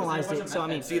 decriminalized it. So I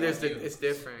mean, See, it's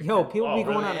different. yo, people be Oh,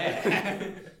 going really?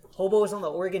 on hobos on the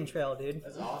Oregon Trail, dude.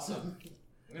 That's awesome.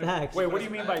 Facts. Wait, what do you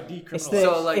mean by It's decriminalized? the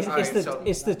So, like, it's, alright, it's the so-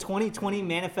 it's the 2020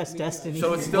 manifest destiny.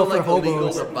 So it's still for like illegal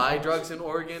hobos. to buy drugs in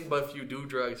Oregon, but if you do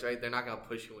drugs, right, they're not gonna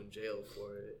push you in jail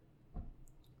for it.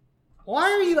 Why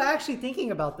are you actually thinking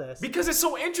about this? Because it's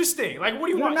so interesting. Like, what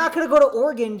do you You're want? not gonna go to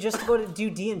Oregon just to go to do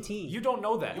DMT. You don't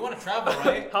know that. You want to travel,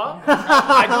 right? Huh?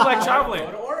 I do like traveling.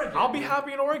 Go to Oregon. I'll be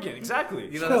happy in Oregon. Exactly.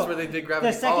 You know, that's where they did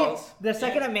Gravity Falls. The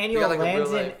second Emmanuel got, like, a lands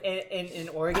real in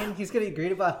Oregon, he's gonna be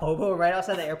greeted by a hobo right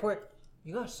outside the airport.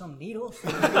 You got some needles? I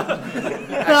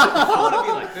want to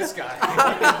be like this guy.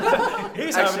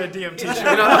 He's having a DMT trip.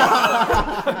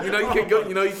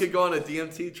 You could go on a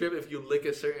DMT trip if you lick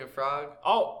a certain frog.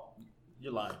 Oh,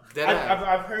 you're lying. Dead ass.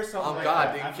 I've heard something Oh like God,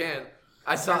 that. you I've can.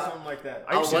 I heard saw something like that.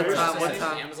 Are you one serious?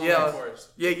 time. Amazon Yeah, rainforest.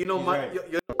 yeah. You know, He's my right.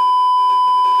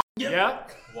 Yeah?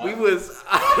 we was.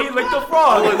 He licked the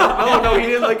frog. No, he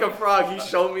didn't like a frog. He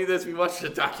showed me this. We watched a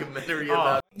documentary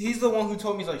about. He's the one who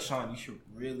told me, he's like, Sean, you should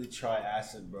really try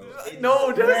acid, bro.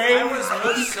 No, that's I was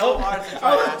looked so hard to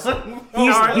try acid.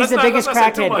 He's the biggest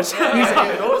crackhead.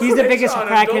 He's the biggest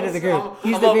crackhead of the group.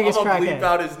 He's the biggest I'm gonna bleep crackhead.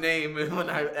 out his name when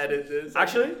I edit this.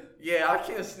 Actually? Yeah, I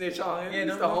can't snitch on him.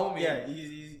 He's the homie. Yeah, he's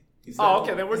the Oh, homie.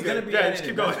 okay, then we're He's good. gonna be Yeah, edited. just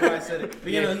keep That's going. why I said it.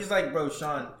 But you know, he's like, bro,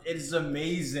 Sean, it is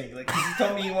amazing. Like, 'cause he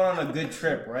told me he went on a good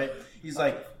trip, right? He's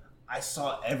like, I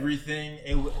saw everything.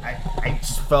 I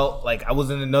just felt like I was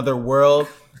in another world.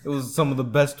 It was some of the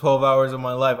best 12 hours of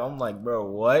my life. I'm like, bro,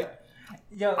 what?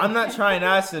 Yo, I'm not trying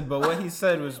acid, but what he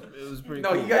said was pretty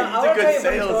No, cool. he's I a wanna good tell you a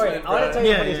funny salesman, story. I wanna bro. tell you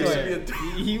a Yeah, funny yeah,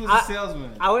 story. He was I- a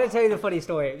salesman. I want to tell you the funny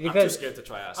story I'm too because scared to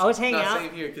try acid. I was hanging No, out.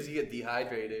 same here because you get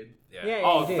dehydrated. Yeah,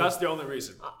 oh, you do. that's the only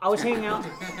reason. I was hanging out,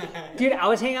 dude. I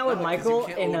was hanging out with No, 'cause Michael you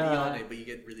can't and OD on it, but you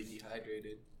get really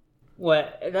dehydrated.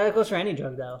 what? That goes for any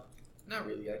drug though. Not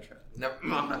really. I try. Never.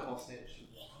 I'm not gonna snitch.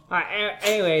 All right.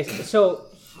 Anyways, so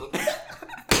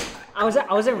I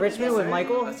was in Richmond with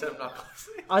Michael. I said I'm not gonna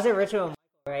snitch. I was in Richmond with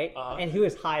Michael, right? Uh-huh. And he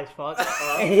was high as fuck.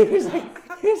 And he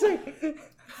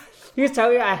was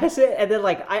telling me acid, and then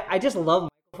like I just love Michael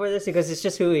for this because it's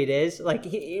just who he is. Like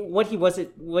what he was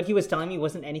telling me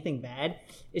wasn't anything bad.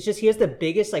 It's just he has the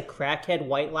biggest like crackhead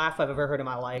white laugh I've ever heard in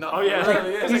my life. No, Oh, yeah.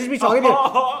 Like, He just be talking to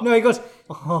no, he goes.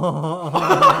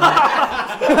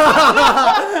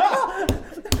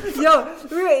 Yo,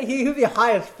 he'd be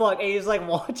high as fuck, and he's like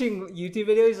watching YouTube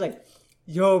videos. He's like,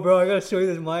 "Yo, bro, I gotta show you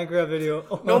this Minecraft video."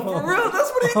 No, for real.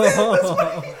 That's what he did. That's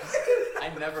what he did. I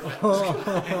never met.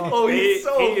 Oh, he's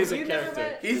so. he is a You never character.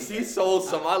 met- He's so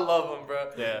awesome. I love him, bro.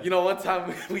 Yeah. You know, one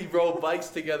time we rode bikes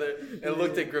together and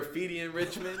looked at graffiti in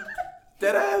Richmond.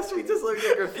 Dead ass. We just looked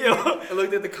at graffiti and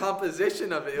looked at the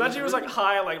composition of it. Imagine he was like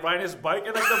high, like riding his bike,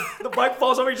 and like the bike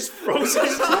falls over, he just frozen.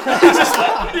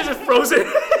 He's just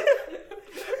frozen.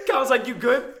 Cal's like, "You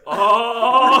good?"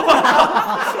 Oh.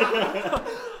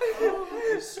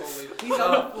 He's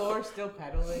on the floor still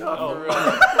pedaling. Not for real.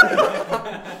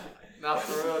 Not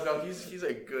for real. No, he's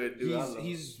a good dude. I love him.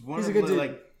 He's one He's of a good the dude.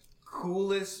 like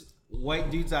coolest white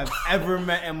dudes I've ever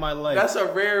met in my life. That's a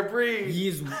rare breed. He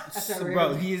is, a bro.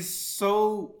 rare- He is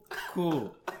so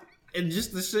cool, and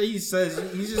just the shit he says,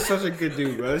 he's just such a good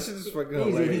dude, bro. This shit is fucking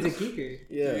He's hilarious. a keeper.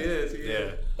 Yeah. He is.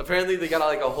 Yeah. Apparently they got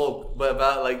like a whole, but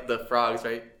about like the frogs,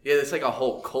 right? Yeah, it's like a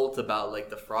whole cult about like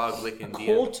the frog licking DM.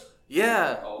 Cult?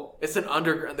 Yeah. Oh. It's an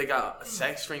underground. They got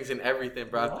sex strings and everything,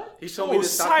 bro. He showed me Oh,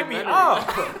 this sign me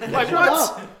documentary. up! Like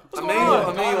what?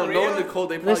 Emmanuel, knowing the code,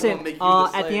 they probably Listen, gonna make you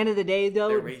the at the end of the day, though,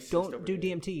 They're racist over don't do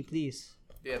there. DMT, please.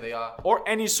 Yeah, they are. Or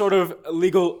any sort of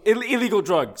illegal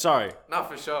drug. Sorry. Not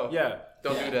for sure. Yeah.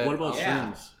 Don't do that. What about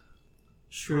Yeah.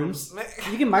 shrooms?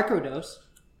 You can microdose.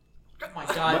 Oh my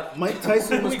god. Mike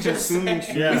Tyson was We just consuming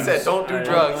said- shrooms. He said, "Don't do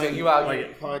drugs," and you out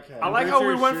here. Podcast. I like I'm how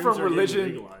pretty we sure went shrooms from are getting religion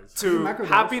legalized. to Microdose.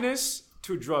 happiness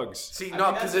to drugs. See, I no,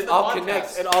 mean, because that's it the all podcast.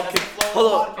 connects. It all Flow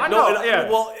hold on. I No, know, yeah.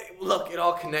 Well, look, it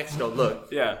all connects though. Look,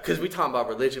 Yeah. because we talking about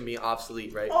religion being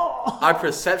obsolete, right? Our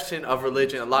perception of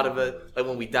religion, a lot of it, like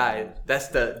when we die, that's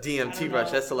the DMT rush.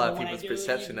 That's a lot of people's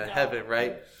perception of heaven,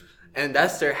 right? And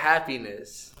that's their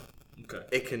happiness. Okay.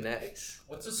 It connects.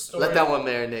 What's a story? Let that one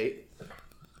marinate.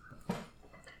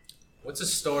 What's a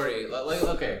story?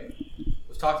 Okay,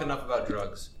 we've talked enough about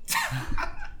drugs.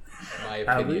 In my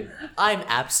opinion, I'm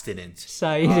abstinent.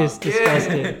 So you just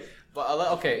disgusted.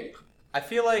 But okay, I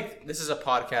feel like this is a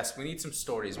podcast. We need some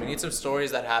stories. We need some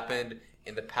stories that happened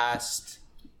in the past,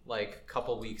 like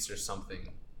couple weeks or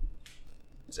something.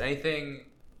 Is there anything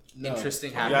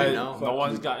interesting You happened? guys- No. no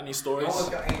one's got any stories.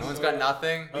 No one's got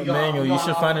nothing. Manuel, you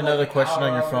should find another question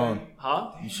on your phone.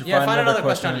 Huh? You should Yeah, find another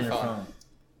question on your phone. phone.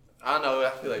 I don't know. I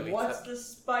feel like What's the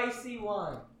spicy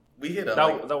one? we hit up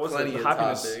That was plenty the of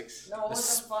happiness. topics. No,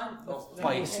 what's the fun?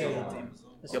 spicy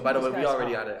Yo, by the way, we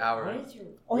already had an hour.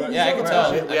 Yeah, I can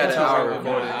tell. We had an hour recording.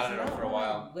 recording. I don't know for a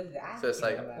while. So it's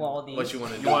like, Well, these, what you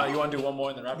want to do? You want to do one more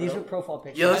and then wrap it these are up? profile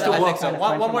pictures. Yeah, let's do I one. think so.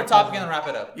 One more topic and then wrap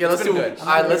it up. Yeah, let's It's do. been All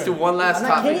right, let's do one last I'm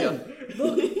not topic. kidding.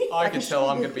 Look, I can tell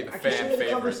I'm gonna be the I can fan share the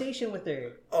favorite. conversation with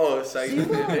her. Oh, it's like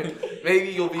maybe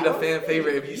you'll be the fan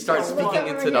favorite if you start speaking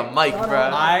into the mic, bro.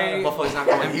 Motherfuckers not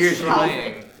gonna hear you.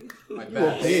 Trying. My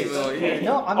bad.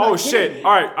 No, I'm not Oh kidding. shit!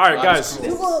 All right, guys.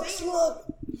 Look, look.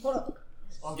 Hold up.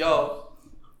 Yo,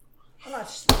 I'm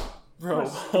not. Bro,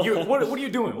 what are you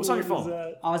doing? What's on your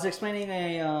phone? I was explaining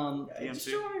a DMC.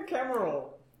 Show your camera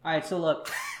roll. All right, so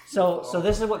look, so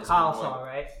this is what Kyle saw,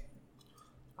 right?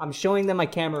 I'm showing them my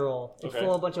camera roll. It's Okay.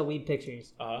 full of a bunch of weed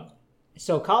pictures. Uh-huh.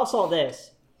 So Kyle saw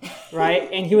this, right?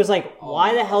 And he was like,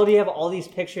 "Why the hell do you have all these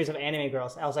pictures of anime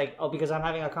girls?" I was like, "Oh, because I'm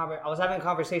having I was having a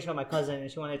conversation with my cousin, and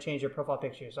she wanted to change her profile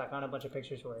picture, so I found a bunch of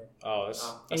pictures for her." Oh, And that's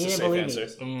he a didn't safe believe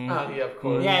answer. me. yeah, of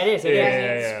course. Yeah, it is. It is.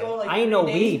 Yeah. I ain't no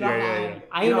weed. You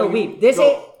I ain't know, no you- weed. This yo,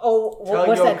 ain't. Oh, Tell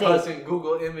what's your that date? cousin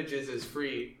Google Images is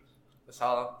free. That's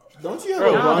all. Don't you have Bro,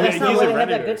 a No, well, that's he's not a where they have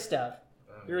that Redditor. good stuff.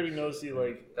 He already knows the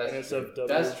That's NSFW.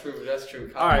 That's true. That's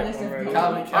true. All right. Calvin's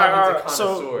All a right.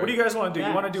 So, connoisseur. what do you guys want to do?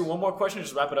 You want to do one more question or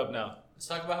just wrap it up now? Let's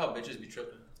talk about how bitches be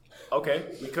tripping. Okay,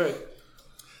 we could.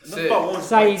 Sit.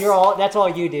 Saeed, you're all. That's all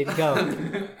you did. Go.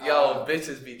 Yo,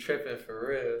 bitches be tripping for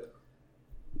real.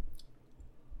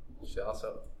 Shit,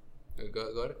 also, Go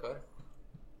ahead.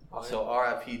 also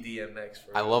R.I.P. DMX.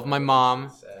 For I real. love my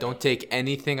mom. Sad. Don't take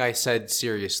anything I said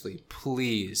seriously,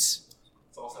 please.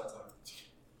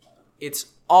 It's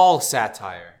all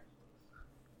satire.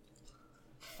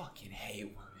 Fucking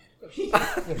hate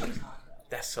women.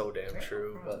 That's so damn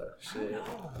true, but shit.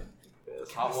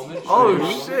 Hot woman?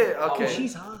 Oh shit! Okay.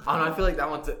 She's hot. I don't know. I feel like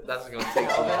that's gonna take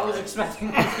so I was long.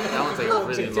 expecting. That one's like a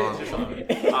really long.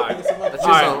 All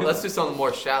right. Let's do something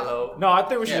more shallow. No, I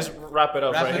think we should Yeah. just wrap it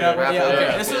up Wrap right it here. up. Wrap Yeah, it okay.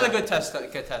 up. This was a good test.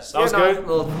 Good test. That was Yeah,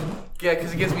 good. Yeah,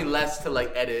 because it gives me less to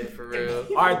like edit for real.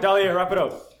 All right, Dahlia, wrap it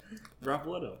up. Wrap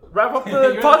what up? Wrap up the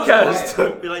You're the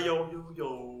podcast. Be like, yo.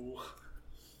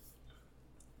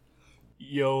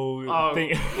 Yo, Oh.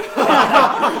 think-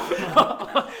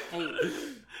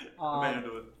 Man,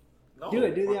 do it. No, Do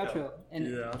it. Do the work out. outro. And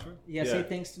Do the outro? yeah, say Yeah.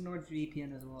 thanks to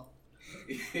NordVPN as well.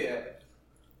 Yeah.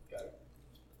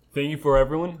 Thank you for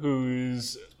everyone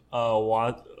who's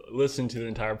listened to the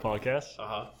entire podcast.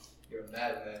 Uh-huh. You're a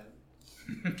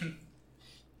madman.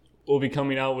 We'll be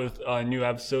coming out with new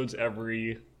episodes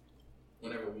every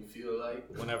Whenever we feel like.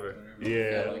 Whenever.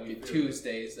 yeah. Like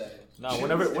Tuesdays then. No,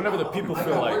 whenever the people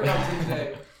feel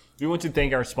like. We want to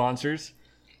thank our sponsors.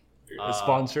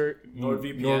 Sponsor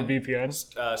NordVPN.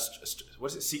 NordVPN.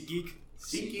 What is it? SeatGeek?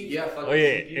 SeatGeek, yeah. Fuck Oh yeah,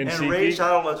 SeatGeek. and And Raid SeatGeek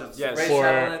Shadow Legends. Yes. Raid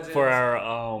Shadow Legends. for our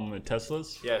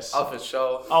Teslas. Yes. Oh, for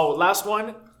sure. Oh, last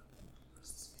one.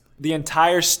 The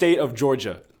entire state of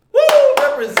Georgia. Woo!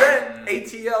 Represent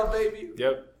ATL, baby.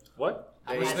 Yep. What?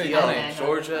 ATL,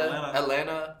 Georgia,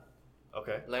 Atlanta,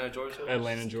 Okay. Georgia.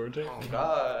 Atlanta, Georgia. Oh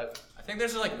God. I think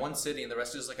there's like one city and the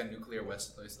rest is like a nuclear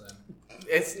wasteland.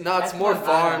 It's That's more not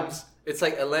bad. farms. It's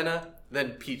like Atlanta,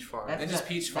 then peach farms. And just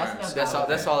peach farms. That's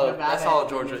all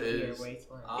Georgia is.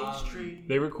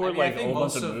 They record like I think a whole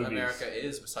bunch most of of movies America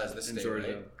is besides this in state, Georgia.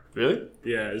 right? Really?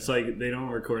 Yeah, it's like they don't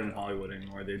record in Hollywood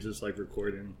anymore. They just like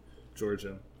record in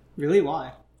Georgia. Really?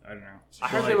 Why? I don't know. I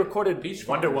heard But, they like, recorded Beach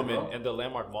Wonder Farm, Woman bro. in the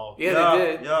Landmark Mall. Yeah, they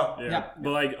did. Yeah. Yeah.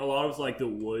 But like a lot of like the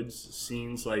woods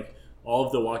scenes, like all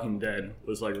of The Walking Dead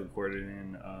was like recorded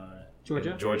in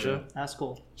Georgia? Georgia? That's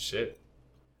cool. Shit.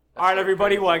 All right,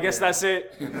 everybody. Well, I guess that's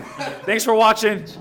it. Thanks for watching.